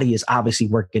 The body is obviously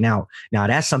working out. Now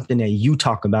that's something that you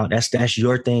talk about. That's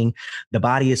your thing. The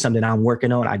body is something I'm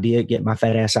working on. I did get my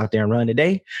fat ass out there and run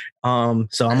today. So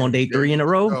I'm on day 3 in a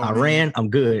row. I ran, I'm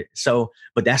good. So,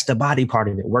 but that's the body part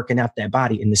of it, working out that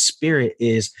body. And the spirit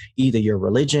is either your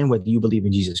religion, whether you believe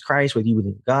in Jesus Christ, whether you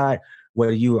believe in God,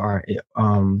 whether you are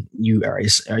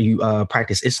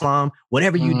practice Islam,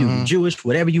 whatever you do, Jewish,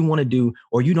 whatever you want to do,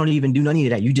 or you don't even do none of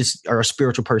that. You just are a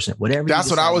spiritual person, whatever. That's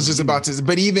what I was just about to say.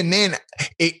 But even then,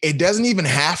 it doesn't even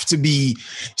have to be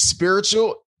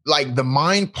spiritual. Like the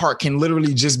mind part can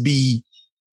literally just be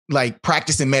like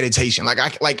practicing meditation.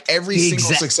 Like every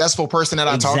single successful person that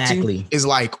I talk to is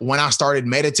like, when I started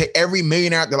meditating, every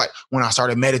millionaire, they're like, when I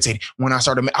started meditating,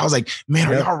 I was like, man,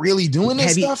 are y'all really doing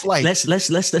this stuff? Like,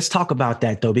 let's talk about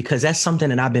that though, because that's something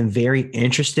that I've been very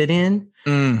interested in.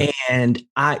 And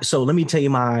so let me tell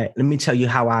you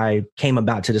how I came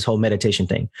about to this whole meditation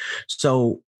thing.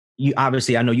 So you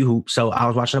obviously, I know you hoop. So I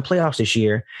was watching the playoffs this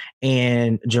year,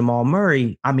 and Jamal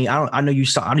Murray. I mean, I know you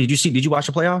saw. Did you watch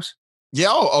the playoffs? Yeah.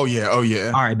 Oh yeah.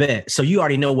 All right, bet. So you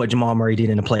already know what Jamal Murray did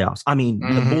in the playoffs. I mean,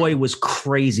 the boy was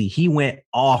crazy. He went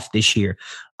off this year.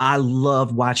 I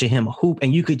loved watching him hoop,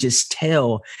 and you could just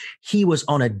tell he was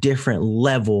on a different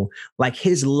level. Like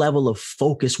his level of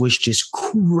focus was just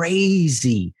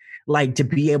crazy. Like to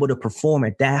be able to perform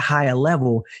at that higher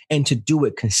level and to do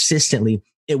it consistently.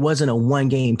 It wasn't a 1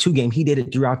 game, 2 game. He did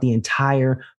it throughout the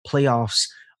entire playoffs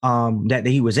that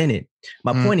he was in it.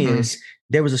 My point is,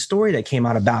 there was a story that came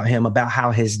out about him, about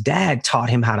how his dad taught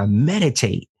him how to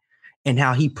meditate and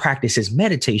how he practices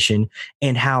meditation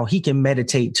and how he can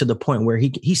meditate to the point where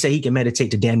he said he can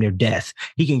meditate to damn near death.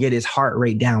 He can get his heart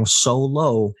rate down so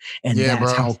low, and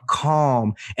that's how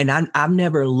calm. And I've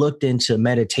never looked into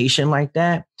meditation like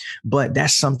that, but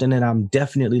that's something that I'm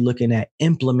definitely looking at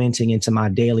implementing into my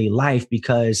daily life,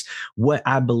 because what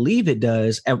I believe it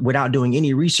does, without doing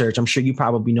any research, I'm sure you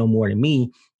probably know more than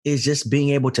me, is just being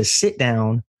able to sit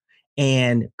down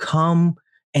and come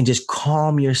and just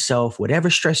calm yourself, whatever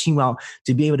stressing you out,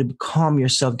 to be able to calm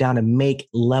yourself down and make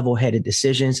level-headed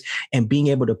decisions, and being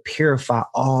able to purify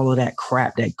all of that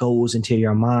crap that goes into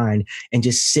your mind and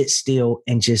just sit still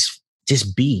and just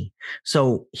be.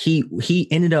 So he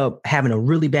ended up having a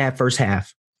really bad first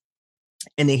half.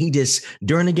 And then he just,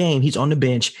 during the game, he's on the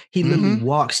bench. He literally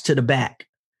walks to the back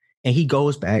and he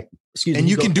goes back. And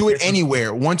you can do it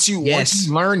anywhere. Once you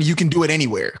learn, you can do it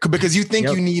anywhere, because you think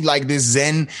you need like this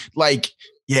Zen, like,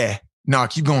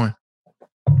 keep going.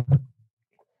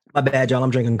 My bad, y'all.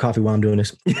 I'm drinking coffee while I'm doing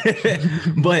this.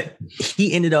 But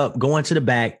he ended up going to the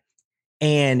back,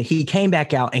 and he came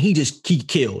back out, and he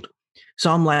killed.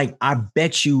 So I'm like, I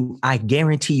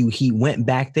guarantee you he went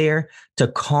back there to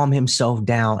calm himself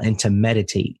down and to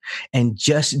meditate, and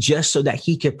just so that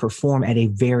he could perform at a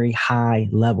very high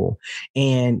level.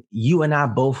 And you and I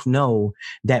both know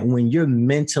that when you're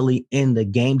mentally in the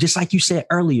game, just like you said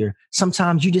earlier,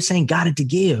 sometimes you just ain't got it to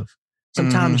give.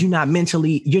 Sometimes you're not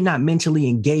mentally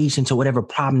engaged into whatever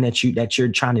problem that you're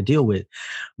trying to deal with.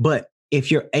 But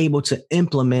if you're able to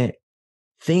implement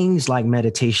things like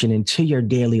meditation into your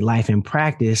daily life and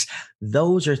practice,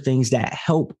 those are things that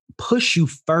help push you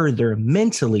further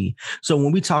mentally. So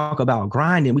when we talk about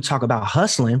grinding, we talk about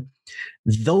hustling,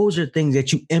 those are things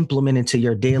that you implement into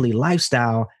your daily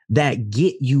lifestyle that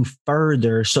get you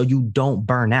further so you don't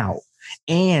burn out.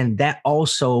 And that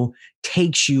also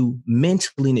takes you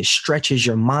mentally, and it stretches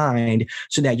your mind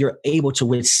so that you're able to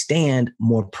withstand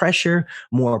more pressure,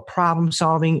 more problem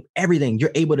solving, everything.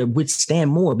 You're able to withstand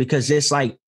more, because it's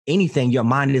like anything, your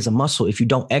mind is a muscle. If you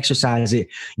don't exercise it,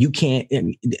 you can't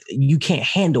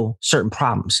handle certain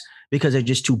problems because they're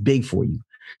just too big for you.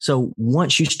 So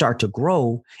once you start to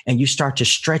grow and you start to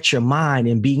stretch your mind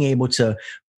and being able to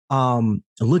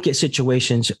look at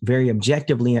situations very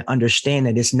objectively and understand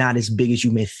that it's not as big as you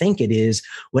may think it is,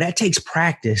 well, that takes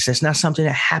practice. That's not something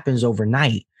that happens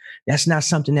overnight. That's not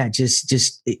something that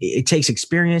it takes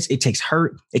experience. It takes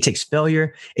hurt. It takes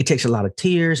failure. It takes a lot of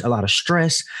tears, a lot of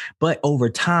stress. But over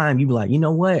time, you be like, you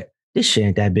know what? This shit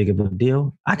ain't that big of a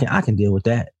deal. I can deal with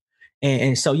that.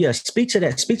 And so, yeah, speak to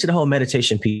that. Speak to the whole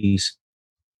meditation piece.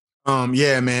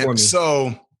 Yeah, man.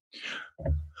 So,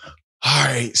 all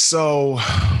right. So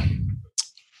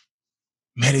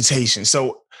meditation.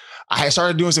 So I had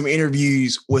started doing some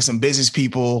interviews with some business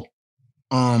people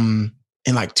in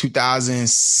like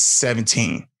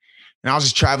 2017. And I was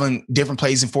just traveling different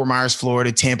places in Fort Myers,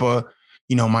 Florida, Tampa,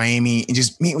 Miami, and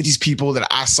just meeting with these people that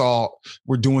I saw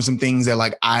were doing some things that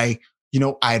like I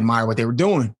admire what they were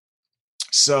doing.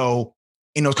 So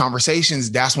in those conversations,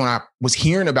 that's when I was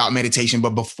hearing about meditation.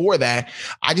 But before that,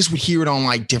 I just would hear it on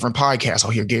like different podcasts.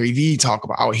 I'll hear Gary Vee talk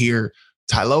about, I would hear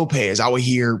Ty Lopez, I would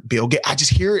hear Bill Gates. I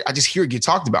just hear it get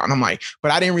talked about. And I'm like,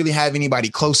 but I didn't really have anybody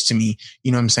close to me.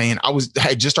 You know what I'm saying? I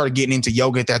had just started getting into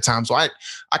yoga at that time. So I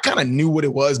kind of knew what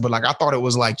it was, but like, I thought it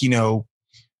was like, the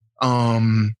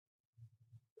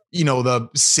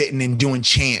sitting and doing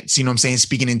chants, you know what I'm saying?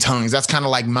 Speaking in tongues. That's kind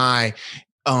of like my,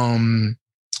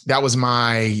 that was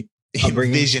my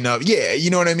vision of, you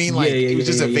know what I mean? Like it was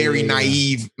just a very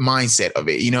naive mindset of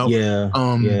it, Yeah.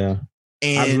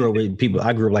 And I grew up with people.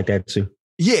 I grew up like that too.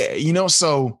 Yeah.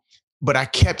 But I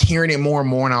kept hearing it more and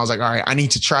more. And I was like, all right, I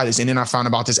need to try this. And then I found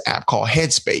about this app called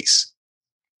Headspace.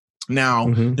 Now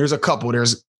there's a couple,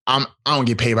 I don't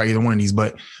get paid by either one of these,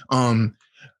 but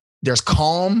there's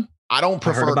Calm. I don't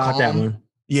prefer Calm. That one.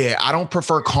 Yeah. I don't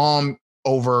prefer Calm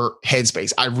over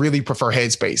Headspace. I really prefer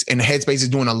Headspace, and Headspace is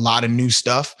doing a lot of new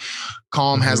stuff.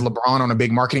 Calm has LeBron on a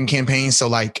big marketing campaign. So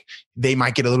like they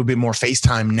might get a little bit more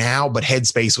FaceTime now, but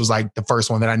Headspace was like the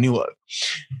first one that I knew of.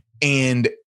 And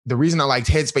the reason I liked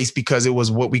Headspace because it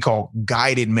was what we call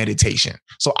guided meditation.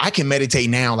 So I can meditate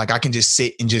now. Like I can just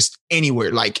sit and just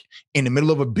anywhere, like in the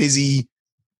middle of a busy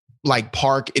like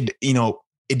park, it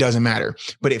doesn't matter.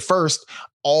 But at first,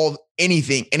 any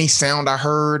sound I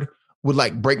heard would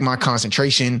like break my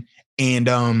concentration.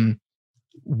 And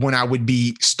when I would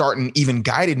be starting even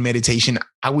guided meditation,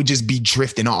 I would just be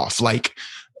drifting off. Like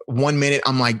 1 minute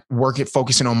I'm like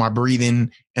focusing on my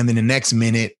breathing. And then the next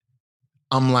minute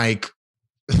I'm like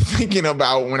thinking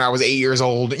about when I was 8 years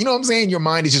old. You know what I'm saying? Your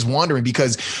mind is just wandering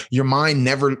because your mind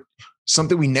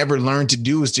something we never learned to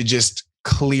do is to just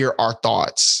clear our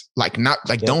thoughts.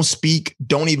 Don't speak,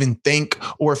 don't even think.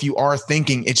 Or if you are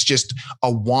thinking, it's just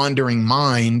a wandering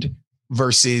mind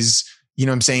versus, you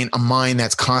know what I'm saying, a mind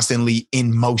that's constantly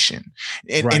in motion.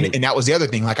 And that was the other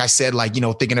thing. Like I said, like,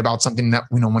 thinking about something that,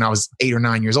 when I was 8 or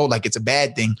 9 years old, like it's a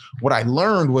bad thing. What I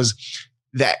learned was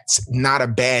that's not a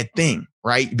bad thing,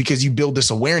 right? Because you build this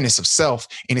awareness of self,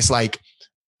 and it's like,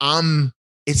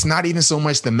 it's not even so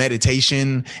much the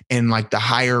meditation and like the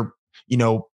higher,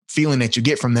 feeling that you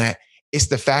get from that. It's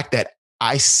the fact that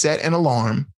I set an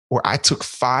alarm or I took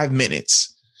 5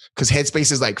 minutes, because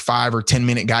Headspace is like 5 or 10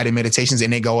 minute guided meditations,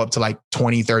 and they go up to like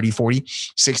 20, 30, 40,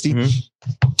 60.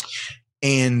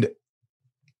 And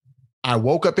I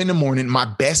woke up in the morning. My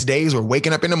best days were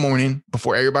waking up in the morning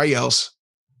before everybody else,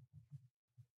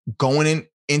 going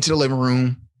into the living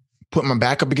room, putting my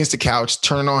back up against the couch,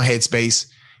 turning on Headspace,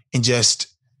 and just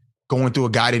going through a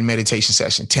guided meditation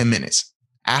session, 10 minutes.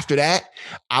 After that,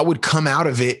 I would come out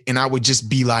of it and I would just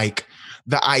be like,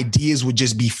 the ideas would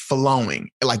just be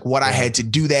flowing, like what I had to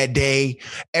do that day,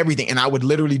 everything. And I would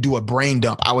literally do a brain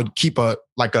dump. I would keep a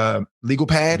legal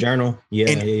pad journal. Yeah.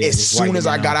 And as soon as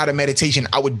I got out of meditation,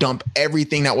 I would dump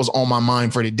everything that was on my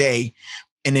mind for the day.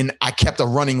 And then I kept a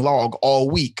running log all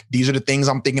week. These are the things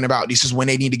I'm thinking about. This is when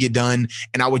they need to get done.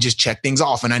 And I would just check things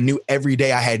off. And I knew every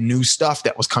day I had new stuff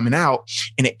that was coming out.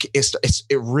 And it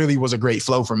really was a great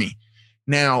flow for me.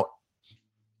 Now,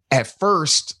 at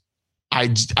first, I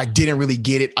didn't really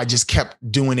get it. I just kept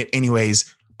doing it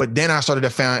anyways. But then I started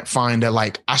to find that,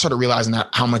 like, I started realizing that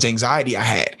how much anxiety I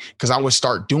had, because I would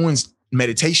start doing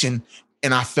meditation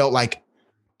and I felt like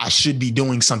I should be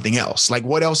doing something else. Like,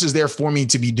 what else is there for me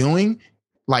to be doing?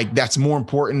 Like, that's more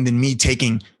important than me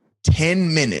taking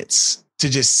 10 minutes to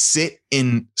just sit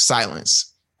in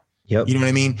silence. Yep. You know what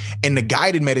I mean? And the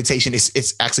guided meditation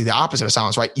it's actually the opposite of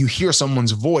silence, right? You hear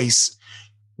someone's voice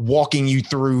walking you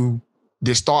through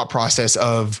this thought process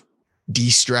of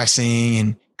de-stressing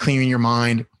and clearing your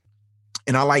mind.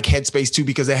 And I like Headspace too,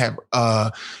 because they have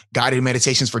guided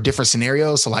meditations for different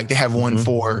scenarios. So like they have one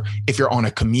for if you're on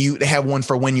a commute, they have one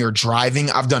for when you're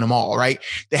driving. I've done them all, right?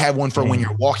 They have one for when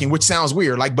you're walking, which sounds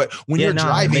weird. Like, but when you're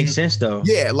driving, it makes sense though.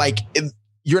 Yeah. Like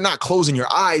you're not closing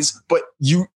your eyes, but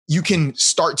you can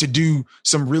start to do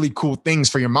some really cool things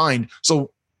for your mind.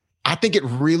 So I think it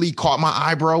really caught my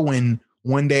eye, bro, when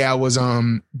one day I was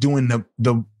doing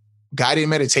the guided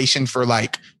meditation for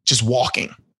like just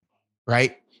walking,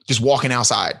 right? Just walking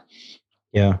outside.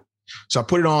 Yeah. So I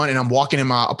put it on and I'm walking in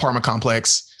my apartment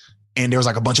complex and there was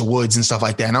like a bunch of woods and stuff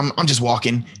like that. And I'm just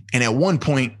walking. And at one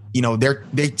point, you know,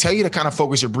 they tell you to kind of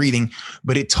focus your breathing,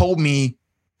 but it told me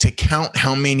to count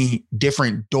how many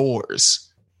different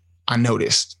doors I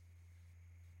noticed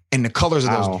and the colors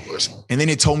of those doors. And then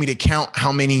it told me to count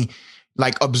how many,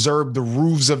 like, observe the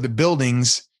roofs of the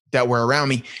buildings that were around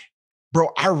me. Bro,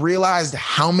 I realized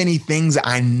how many things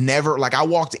I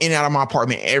walked in and out of my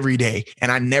apartment every day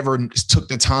and I never took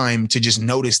the time to just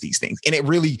notice these things. And it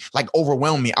really like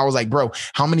overwhelmed me. I was like, bro,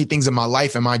 how many things in my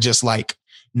life am I just like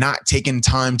not taking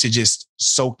time to just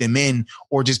soak them in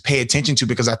or just pay attention to,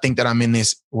 because I think that I'm in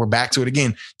this, we're back to it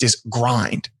again, just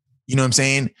grind. You know what I'm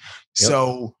saying? Yep.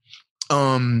 So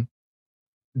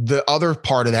the other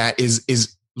part of that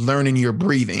is learning your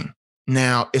breathing.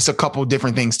 Now, it's a couple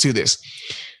different things to this.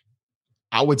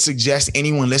 I would suggest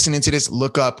anyone listening to this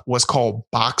look up what's called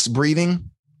box breathing.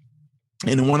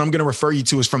 And the one I'm going to refer you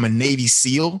to is from a Navy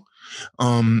SEAL.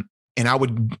 And I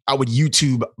would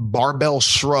YouTube Barbell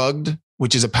Shrugged,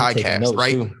 which is a podcast,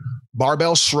 right? Too.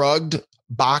 Barbell Shrugged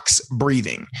box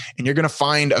breathing. And you're going to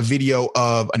find a video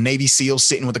of a Navy SEAL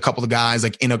sitting with a couple of guys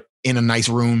like in a nice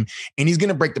room. And he's going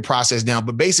to break the process down.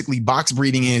 But basically box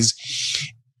breathing is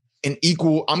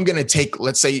I'm going to take,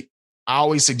 let's say, I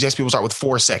always suggest people start with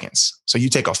 4 seconds. So you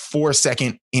take a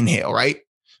 4-second inhale, right?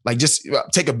 Like just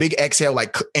take a big exhale,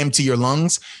 like empty your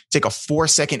lungs, take a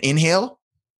 4-second inhale.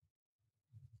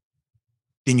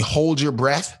 Then you hold your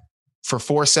breath for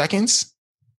 4 seconds.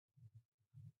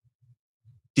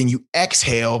 Then you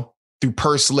exhale through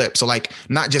pursed lips. So like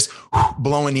not just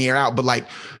blowing the air out, but like,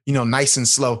 you know, nice and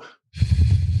slow.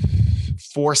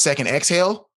 4-second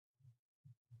exhale,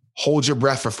 hold your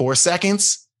breath for 4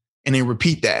 seconds. And then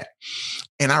repeat that.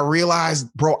 And I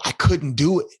realized, bro, I couldn't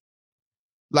do it.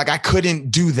 Like I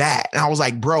couldn't do that. And I was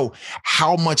like, bro,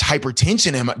 how much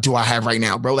hypertension do I have right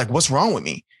now, bro? Like, what's wrong with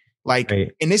me? Like,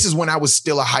 right. And this is when I was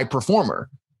still a high performer,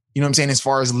 you know what I'm saying? As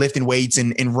far as lifting weights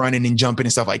and running and jumping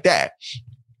and stuff like that.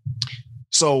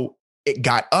 So it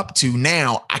got up to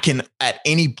now I can at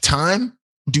any time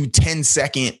do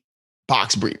 10-second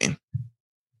box breathing.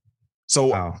 So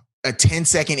wow. A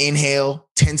 10-second inhale,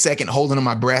 10-second holding on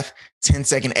my breath,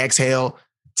 10-second exhale,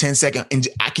 10-second. And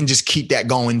I can just keep that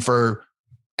going for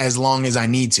as long as I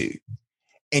need to.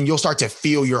 And you'll start to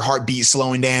feel your heartbeat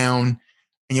slowing down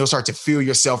and you'll start to feel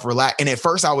yourself relax. And at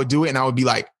first I would do it and I would be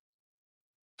like,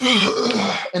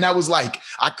 and I was like,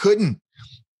 I couldn't,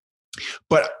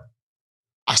 but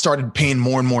I started paying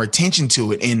more and more attention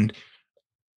to it. And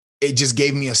it just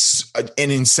gave me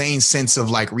an insane sense of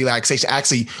like relaxation.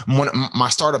 Actually, my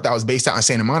startup that was based out in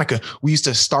Santa Monica, we used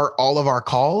to start all of our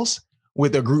calls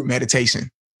with a group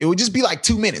meditation. It would just be like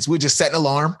 2 minutes. We'd just set an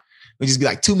alarm. We'd just be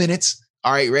like 2 minutes.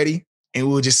 All right, ready? And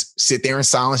we'll just sit there in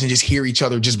silence and just hear each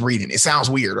other just breathing. It sounds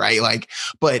weird, right? Like,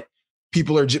 but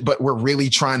we're really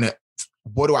trying to,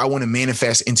 what do I want to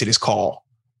manifest into this call?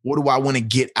 What do I want to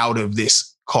get out of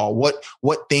this call? What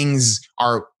things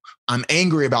I'm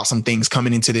angry about some things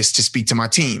coming into this to speak to my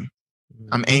team.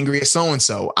 I'm angry at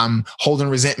so-and-so. I'm holding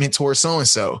resentment towards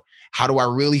so-and-so. How do I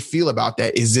really feel about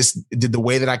that? Did the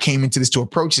way that I came into this to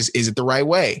approach this, is it the right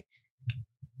way?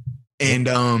 And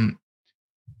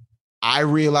I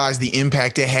realized the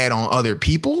impact it had on other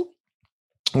people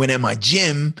when at my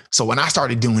gym. So when I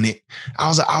started doing it, I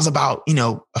was about,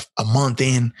 a month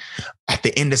in. At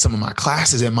the end of some of my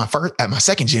classes at my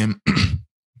second gym,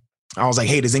 I was like,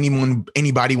 hey, does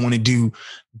anybody want to do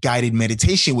guided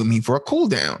meditation with me for a cool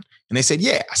down? And they said,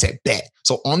 yeah. I said, bet.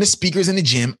 So on the speakers in the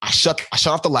gym, I shut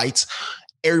off the lights.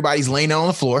 Everybody's laying down on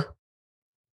the floor.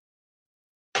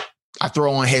 I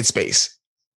throw on Headspace.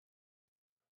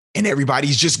 And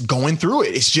everybody's just going through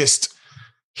it. It's just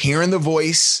hearing the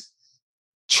voice,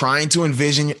 trying to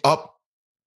envision up.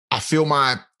 I feel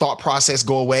my thought process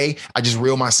go away. I just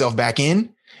reel myself back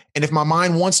in. And if my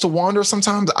mind wants to wander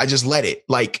sometimes, I just let it,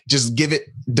 like, just give it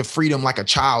the freedom like a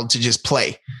child to just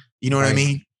play. You know what I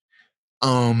mean?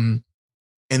 And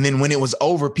then when it was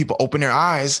over, people open their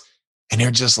eyes and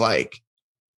they're just like,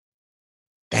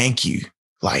 thank you.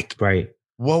 Like, right.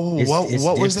 What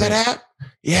was that at?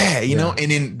 Yeah. You know, and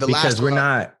then because we're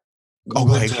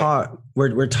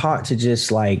taught to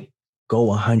just like go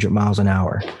 100 miles an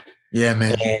hour. Yeah,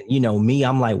 man. And me,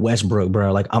 I'm like Westbrook,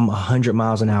 bro. Like I'm 100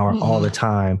 miles an hour all the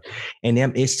time. And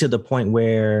then it's to the point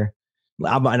where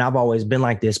I've always been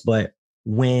like this, but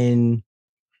when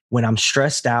I'm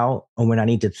stressed out or when I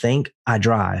need to think, I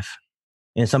drive.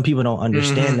 And some people don't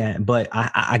understand that, but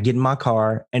I get in my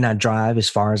car and I drive as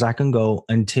far as I can go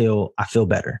until I feel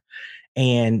better.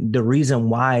 And the reason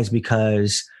why is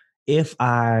because if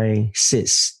I sit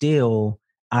still,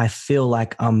 I feel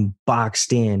like I'm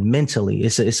boxed in mentally.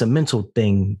 It's a mental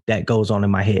thing that goes on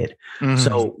in my head.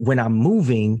 So when I'm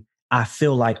moving, I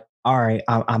feel like, all right,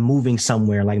 I'm moving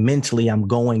somewhere. Like mentally, I'm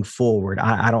going forward.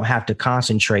 I don't have to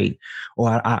concentrate,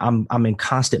 or I'm in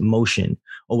constant motion,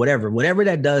 or whatever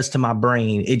that does to my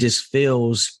brain. It just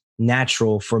feels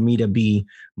natural for me to be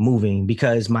moving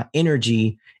because my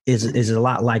energy is a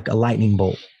lot like a lightning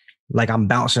bolt. Like I'm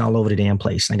bouncing all over the damn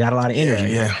place. I got a lot of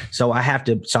energy. Yeah. So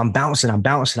I'm bouncing.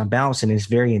 It's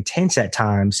very intense at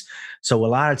times. So a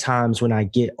lot of times when I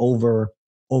get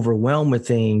overwhelmed with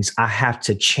things, I have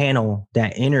to channel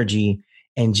that energy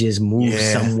and just move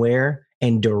somewhere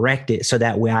and direct it so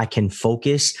that way I can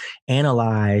focus,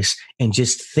 analyze, and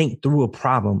just think through a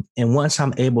problem. And once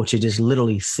I'm able to just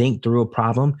literally think through a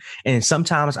problem, and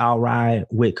sometimes I'll ride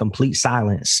with complete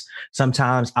silence.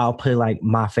 Sometimes I'll play like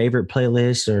my favorite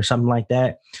playlist or something like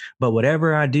that. But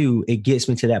whatever I do, it gets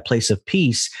me to that place of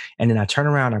peace. And then I turn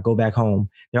around, I go back home.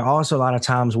 There are also a lot of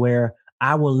times where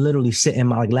I will literally sit in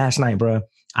like last night, bro,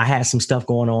 I had some stuff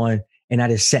going on and I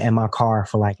just sat in my car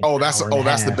for like that's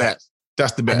the best.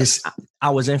 That's the best. I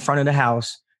was in front of the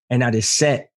house and I just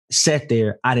sat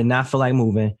there. I did not feel like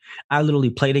moving. I literally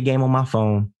played a game on my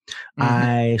phone.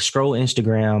 I scrolled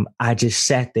Instagram. I just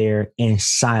sat there in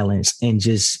silence and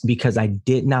just because I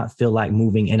did not feel like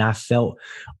moving and I felt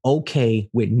okay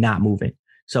with not moving.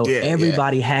 So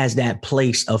everybody has that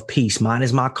place of peace. Mine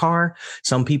is my car.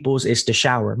 Some people's it's the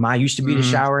shower. Mine used to be the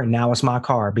shower and now it's my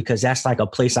car because that's like a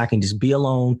place I can just be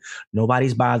alone.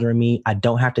 Nobody's bothering me. I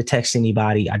don't have to text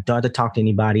anybody. I don't have to talk to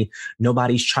anybody.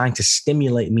 Nobody's trying to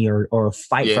stimulate me or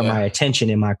fight for my attention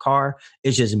in my car.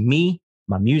 It's just me,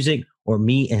 my music, or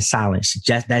me in silence.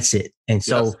 Just that's it. And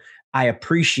so I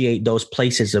appreciate those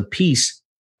places of peace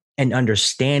and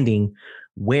understanding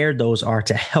where those are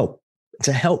to help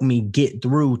me get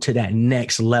through to that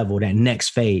next level, that next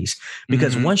phase.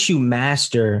 Because once you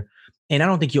master, and I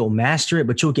don't think you'll master it,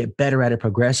 but you'll get better at it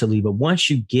progressively. But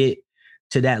once you get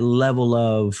to that level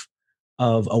of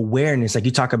awareness, like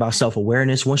you talk about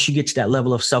self-awareness, once you get to that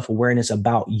level of self-awareness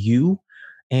about you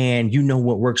and you know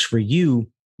what works for you,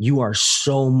 you are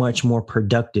so much more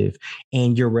productive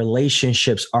and your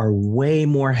relationships are way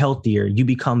more healthier. You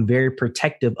become very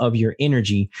protective of your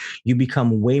energy. You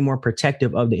become way more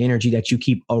protective of the energy that you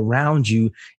keep around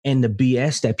you and the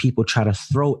BS that people try to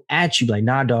throw at you. Like,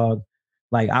 nah, dog,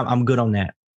 like I'm good on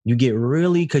that. You get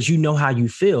really, because you know how you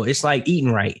feel. It's like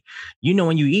eating right. You know,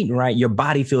 when you eating right, your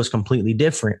body feels completely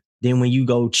different than when you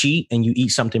go cheat and you eat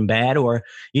something bad, or,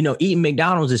 you know, eating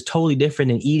McDonald's is totally different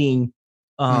than eating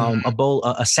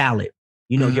a salad.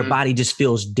 You know, your body just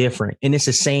feels different. And it's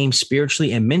the same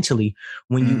spiritually and mentally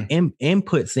when you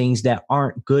input things that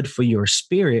aren't good for your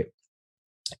spirit.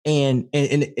 And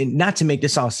not to make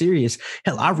this all serious,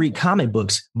 hell, I read comic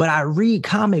books, but I read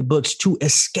comic books to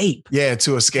escape. Yeah,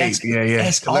 to escape.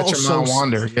 To let your mind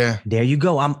wander. Yeah. There you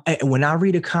go. When I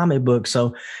read a comic book,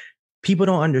 so people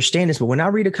don't understand this, but when I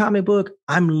read a comic book,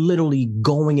 I'm literally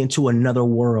going into another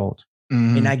world.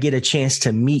 And I get a chance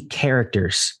to meet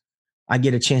characters. I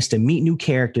get a chance to meet new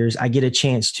characters. I get a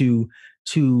chance to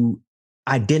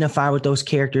identify with those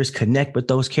characters, connect with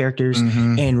those characters,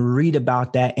 and read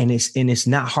about that. And it's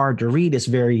not hard to read. It's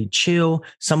very chill.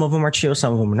 Some of them are chill,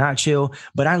 some of them are not chill.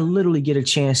 But I literally get a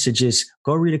chance to just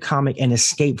go read a comic and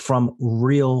escape from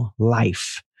real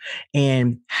life.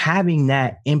 And having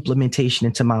that implementation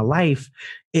into my life,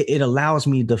 it allows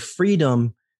me the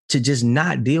freedom to just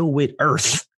not deal with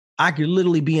Earth. I could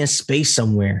literally be in space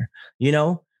somewhere, you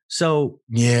know? So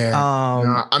yeah,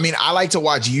 I mean, I like to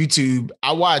watch YouTube.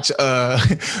 I watch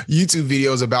YouTube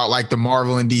videos about like the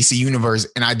Marvel and DC universe,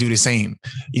 and I do the same.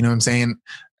 You know what I'm saying?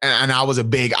 And I was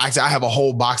I have a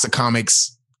whole box of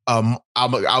comics. I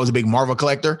was a big Marvel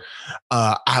collector.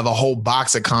 I have a whole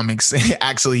box of comics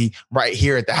actually right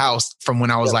here at the house from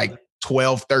when I was like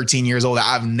 12, 13 years old.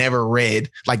 I've never read,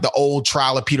 like the old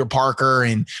Trial of Peter Parker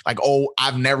and like,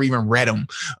 I've never even read them.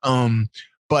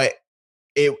 But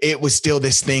it was still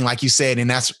this thing, like you said, and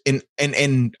that's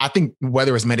and I think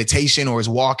whether it's meditation or it's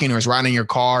walking or it's riding in your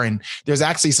car, and there's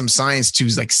actually some science to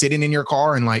like sitting in your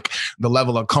car and like the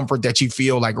level of comfort that you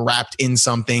feel like wrapped in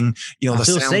something, you know, the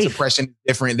sound suppression is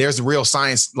different. There's real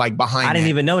science like behind. I didn't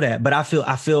even know that, but I feel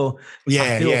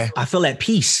at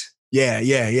peace.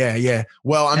 Yeah.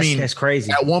 Well, I mean, that's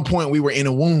crazy. At one point we were in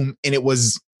a womb and it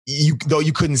was though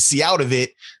you couldn't see out of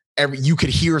it. You could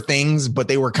hear things, but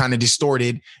they were kind of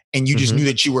distorted, and you just knew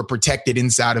that you were protected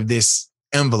inside of this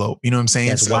envelope. You know what I'm saying?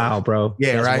 That's wild, bro.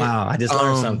 Yeah, that's right. Wow, I just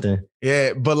learned something.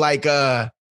 Yeah, but like, I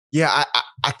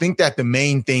think that the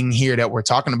main thing here that we're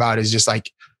talking about is just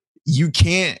like you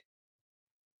can't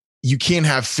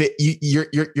have fit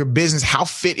your business. How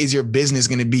fit is your business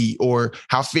going to be, or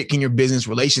how fit can your business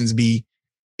relations be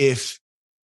if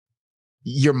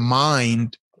your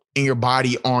mind and your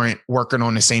body aren't working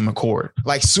on the same accord?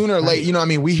 Like sooner or later, you know what I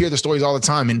mean? We hear the stories all the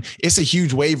time, and it's a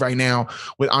huge wave right now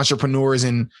with entrepreneurs,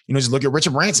 and, you know, just look at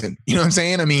Richard Branson. You know what I'm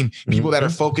saying? I mean, people that are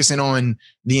focusing on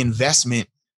the investment,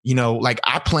 you know, like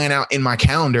I plan out in my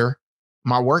calendar,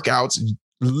 my workouts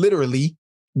literally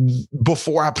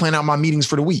before I plan out my meetings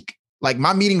for the week. Like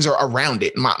my meetings are around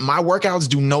it. My workouts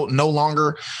do no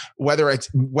longer, whether it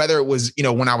was, you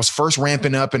know, when I was first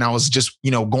ramping up and I was just,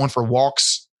 you know, going for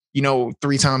walks, you know,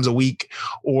 3 times a week,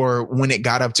 or when it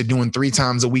got up to doing 3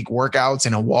 times a week workouts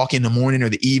and a walk in the morning or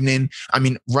the evening. I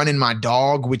mean, running my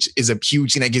dog, which is a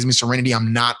huge thing that gives me serenity.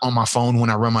 I'm not on my phone when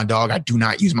I run my dog. I do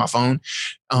not use my phone.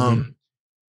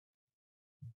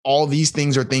 All these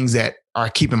things are things that are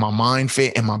keeping my mind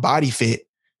fit and my body fit,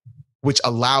 which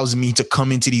allows me to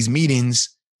come into these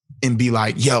meetings and be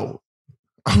like, yo,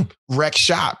 wreck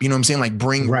shop. You know what I'm saying? Like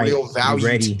bring real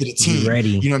value to the team.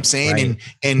 You know what I'm saying? Right.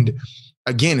 And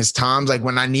again, it's times like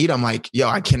when I need, I'm like, yo,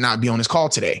 I cannot be on this call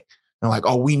today. And like,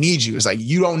 oh, we need you. It's like,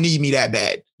 you don't need me that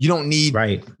bad. You don't need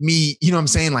me. You know what I'm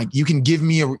saying? Like you can give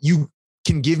me a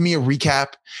recap,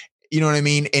 you know what I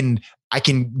mean? And I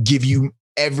can give you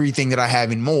everything that I have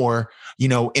and more, you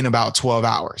know, in about 12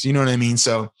 hours. You know what I mean?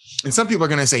 So, and some people are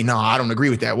going to say, no, I don't agree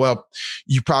with that. Well,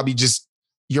 you're probably just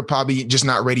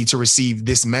not ready to receive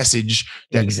this message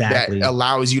that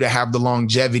allows you to have the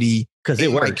longevity. Because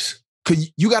it works.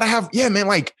 Cause you got to have,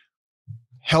 like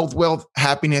health, wealth,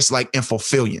 happiness, like, and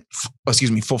fulfillment.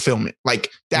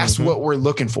 Like that's what we're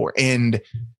looking for. And,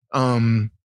 man,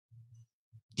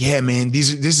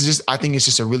 this is just, I think it's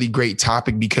just a really great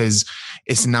topic because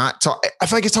it's not, I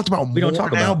feel like it's talked about. We don't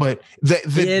talk now, about,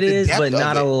 but it is, but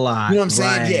not a lot. You know what I'm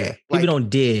saying? Yeah. People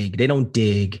don't dig. They don't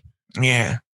dig.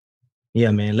 Yeah.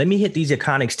 Yeah, man. Let me hit these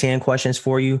Iconics 10 questions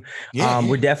for you.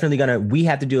 We're definitely we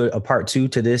have to do a part 2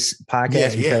 to this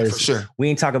podcast because for sure. We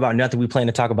ain't talk about nothing we plan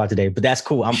to talk about today, but that's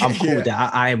cool. I'm cool with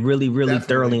that. I really, really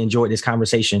thoroughly enjoyed this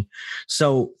conversation.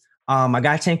 So I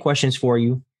got 10 questions for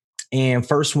you. And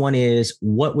first one is,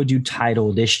 what would you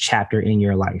title this chapter in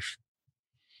your life?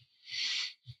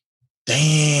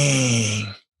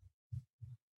 Dang.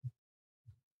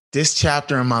 This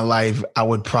chapter in my life, I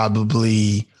would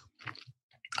probably,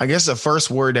 I guess the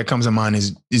first word that comes to mind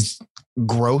is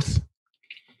growth.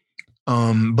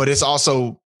 But it's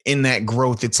also in that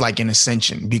growth, it's like an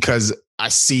ascension because I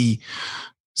see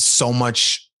so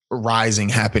much rising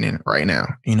happening right now.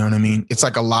 You know what I mean? It's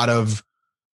like a lot of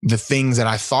the things that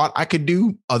I thought I could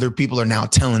do, other people are now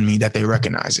telling me that they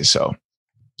recognize it. So,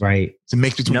 right. It's a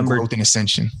mix between growth and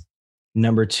ascension.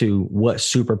 Number 2, what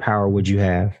superpower would you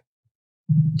have?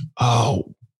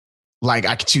 Oh, like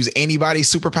I could choose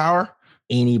anybody's superpower?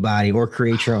 Anybody, or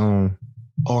create your own.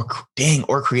 Or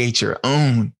create your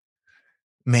own.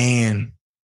 Man.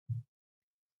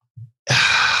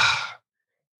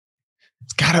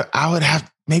 I would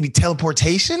have maybe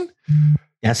teleportation.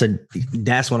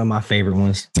 That's one of my favorite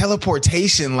ones.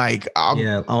 Teleportation, like on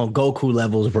Goku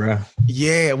levels, bro.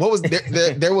 Yeah. What was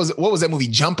there was what was that movie?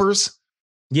 Jumpers?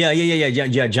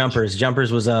 Yeah. Jumpers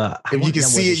was if you can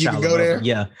see it, you can go there.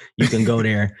 Yeah, you can go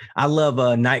there. I love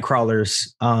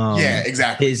Nightcrawler's. Yeah,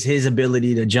 exactly. His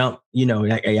ability to jump.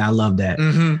 I love that.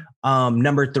 Mm-hmm.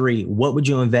 Number 3, what would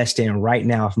you invest in right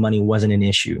now if money wasn't an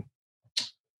issue?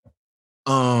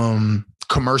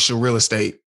 Commercial real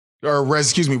estate, or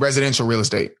residential real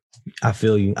estate. I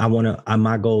feel you.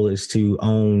 My goal is to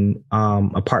own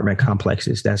apartment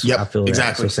complexes. That's what I feel.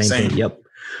 Exactly. So same thing. Yep.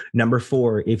 Number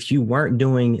 4, if you weren't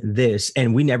doing this,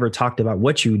 and we never talked about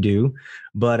what you do,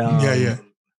 but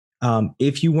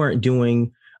if you weren't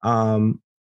doing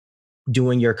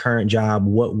your current job,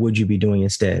 what would you be doing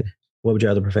instead? What would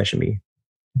your other profession be?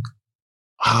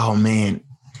 Oh man.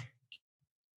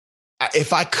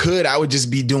 If I could, I would just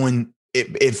be doing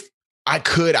if I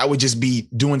could, I would just be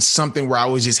doing something where I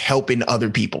was just helping other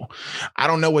people. I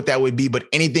don't know what that would be, but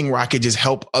anything where I could just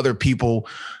help other people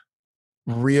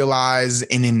realize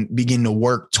and then begin to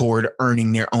work toward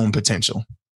earning their own potential.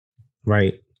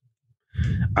 Right.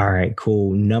 All right,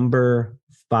 cool. Number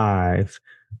 5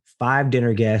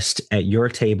 dinner guests at your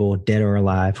table, dead or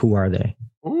alive. Who are they?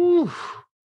 Ooh.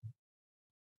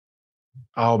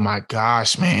 Oh my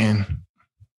gosh, man.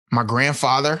 My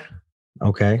grandfather.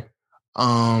 Okay.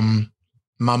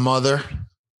 My mother.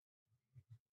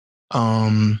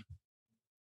 Man,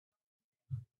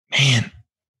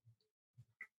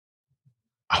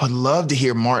 I would love to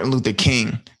hear Martin Luther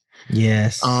King.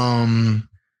 Yes.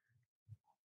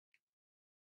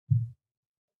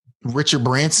 Richard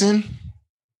Branson.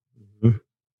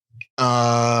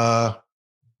 Mm-hmm.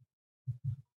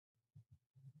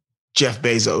 Jeff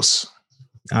Bezos.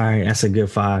 All right, that's a good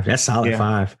 5. That's solid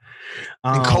 5.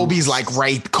 And Kobe's like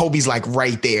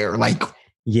right there. Like,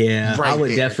 yeah, right I would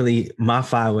there. definitely, my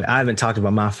 5. I haven't talked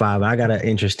about my 5. I got an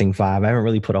interesting 5. I haven't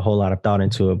really put a whole lot of thought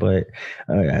into it, but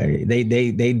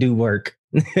they do work.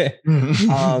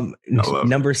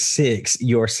 Number 6,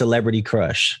 your celebrity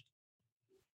crush.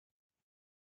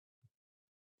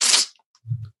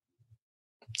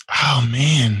 Oh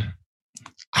man,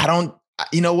 I don't.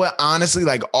 You know what? Honestly,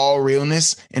 like all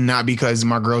realness, and not because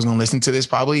my girl's gonna listen to this,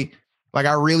 probably. Like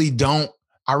I really don't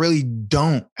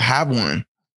have one.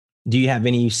 Do you have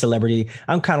any celebrity?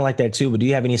 I'm kind of like that too, but do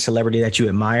you have any celebrity that you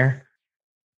admire?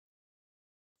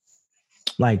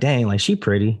 Like, dang, like she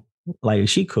pretty, like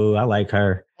she cool. I like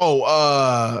her.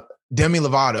 Oh, Demi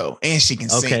Lovato, and she can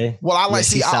sing. Well, I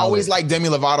always like Demi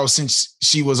Lovato since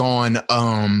she was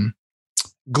on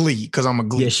Glee, because I'm a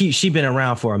Glee. Yeah, she been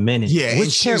around for a minute. Yeah, what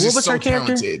was her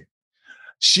character? Talented.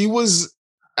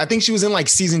 I think she was in like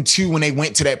season 2 when they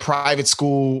went to that private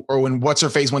school, or when What's Her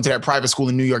Face went to that private school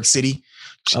in New York City.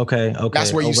 Okay.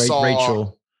 That's where you saw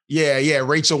Rachel. Yeah.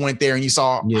 Rachel went there, and you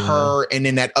saw her, and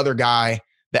then that other guy,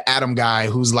 the Adam guy,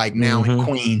 who's like now in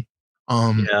Queen.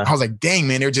 I was like, dang,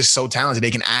 man, they're just so talented.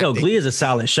 They can act. Glee is a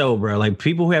solid show, bro. Like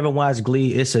people who haven't watched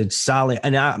Glee, it's a solid.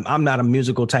 And I'm not a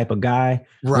musical type of guy,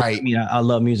 right? I mean, I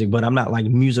love music, but I'm not like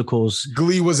musicals.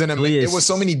 Glee was it was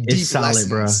so many deep solid,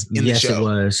 bro. In the show.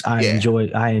 It was. I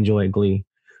enjoyed Glee.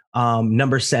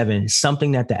 Number 7,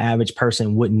 something that the average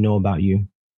person wouldn't know about you.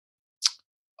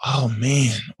 Oh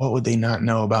man, what would they not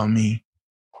know about me?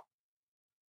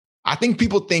 I think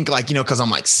people think like, because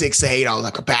I'm like 6'8", I was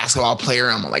like a basketball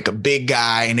player, I'm like a big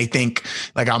guy, and they think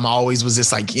like I'm always was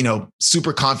this like,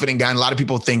 super confident guy. And a lot of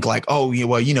people think like, oh,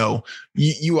 well,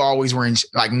 you always were in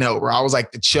like, no, bro. I was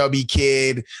like the chubby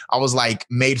kid. I was like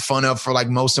made fun of for like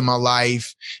most of my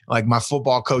life. Like my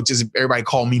football coaches, everybody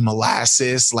called me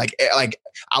molasses. Like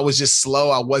I was just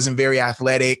slow. I wasn't very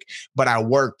athletic, but I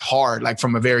worked hard like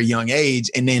from a very young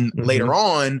age. And then later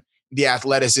on, the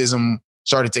athleticism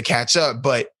started to catch up,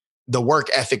 but the work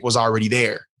ethic was already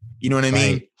there. You know what I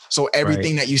mean? So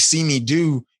everything that you see me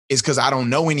do is because I don't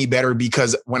know any better,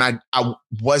 because when I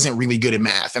wasn't really good at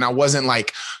math, and I wasn't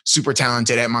like super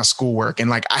talented at my schoolwork, and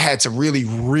like I had to really,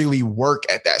 really work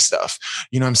at that stuff.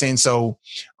 You know what I'm saying? So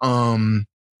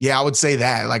I would say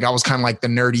that like I was kind of like the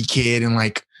nerdy kid, and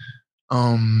like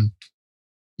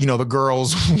the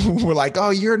girls were like, oh,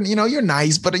 you're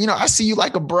nice, but I see you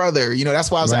like a brother.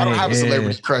 That's why I was like, I don't have a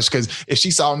celebrity crush, because if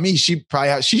she saw me, she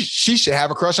probably she should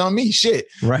have a crush on me. Shit.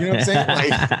 Right. You know what I'm saying?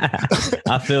 Like,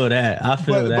 I feel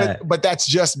that. But that's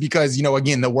just because,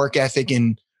 again, the work ethic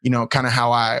and, kind of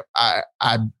how I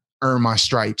earn my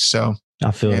stripes. So I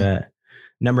feel that.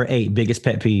 Number 8, biggest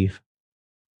pet peeve.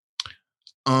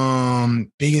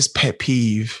 Biggest pet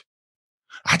peeve.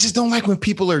 I just don't like when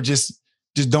people are just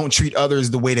don't treat others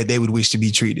the way that they would wish to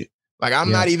be treated. Like I'm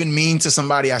not even mean to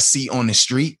somebody I see on the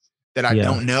street that I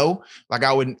don't know. Like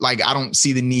I don't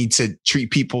see the need to treat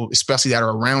people, especially that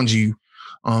are around you,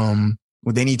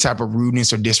 with any type of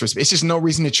rudeness or disrespect. It's just no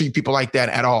reason to treat people like that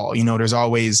at all. You know, there's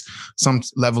always some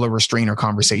level of restraint or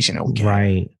conversation that we can.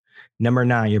 Right. Number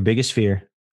 9, your biggest fear.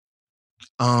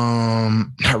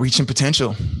 Not reaching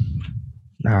potential.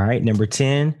 All right. Number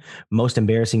 10, most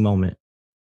embarrassing moment.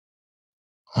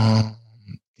 Damn.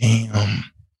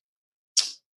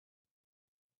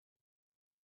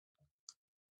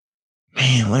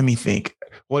 Man, let me think.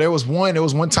 Well, there was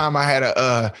one time I had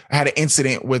an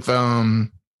incident with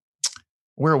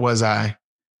where was I?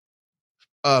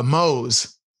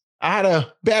 Moe's. I had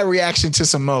a bad reaction to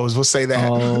some Moe's. We'll say that.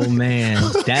 Oh man,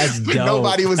 that's dope.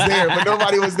 Nobody was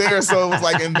there. So it was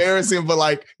like embarrassing, but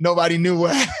like nobody knew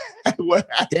what happened.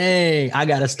 Dang, I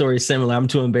got a story similar. I'm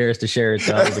too embarrassed to share it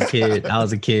though. I was a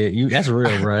kid. That's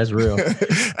real, bro. That's real.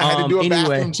 I had to do a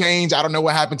bathroom change. I don't know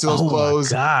what happened to those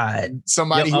clothes. Oh God.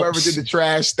 Somebody, whoever did the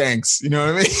trash, thanks. You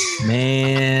know what I mean?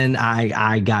 Man,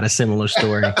 I got a similar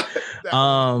story.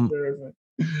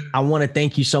 I want to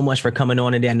thank you so much for coming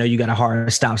on today. I know you got a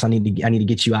hard stop, so I need to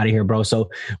get you out of here, bro. So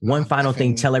one final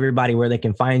thing, tell everybody where they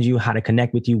can find you, how to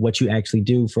connect with you, what you actually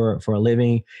do for a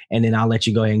living, and then I'll let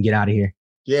you go ahead and get out of here.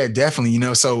 Yeah, definitely. You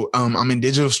know, so I'm in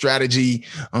digital strategy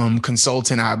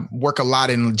consultant. I work a lot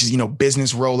in just,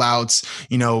 business rollouts,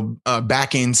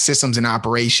 back end systems and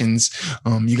operations.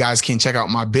 You guys can check out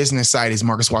my business site is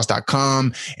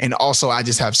marcuswatts.com. And also I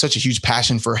just have such a huge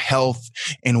passion for health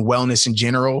and wellness in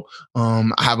general.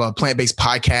 I have a plant-based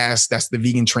podcast. That's the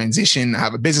Vegan Transition. I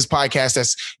have a business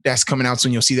podcast that's coming out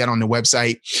soon. You'll see that on the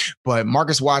website, but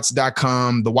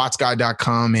marcuswatts.com,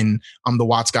 thewattsguy.com, and I'm the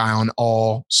Watts Guy on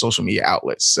all social media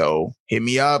outlets. So hit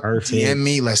me up, DM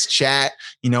me, let's chat,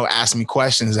 ask me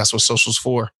questions. That's what social's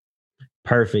for.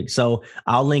 Perfect. So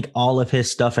I'll link all of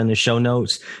his stuff in the show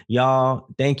notes. Y'all,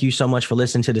 thank you so much for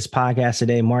listening to this podcast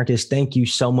today. Marcus, thank you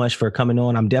so much for coming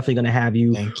on. I'm definitely going to have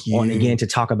you on again to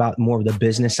talk about more of the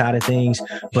business side of things.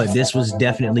 But this was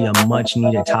definitely a much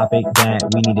needed topic that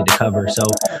we needed to cover. So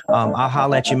I'll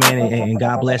holler at you, man, and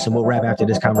God bless. And we'll wrap after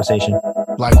this conversation.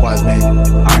 Likewise, man.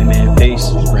 All right, man. Peace.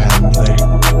 Thanks for having me.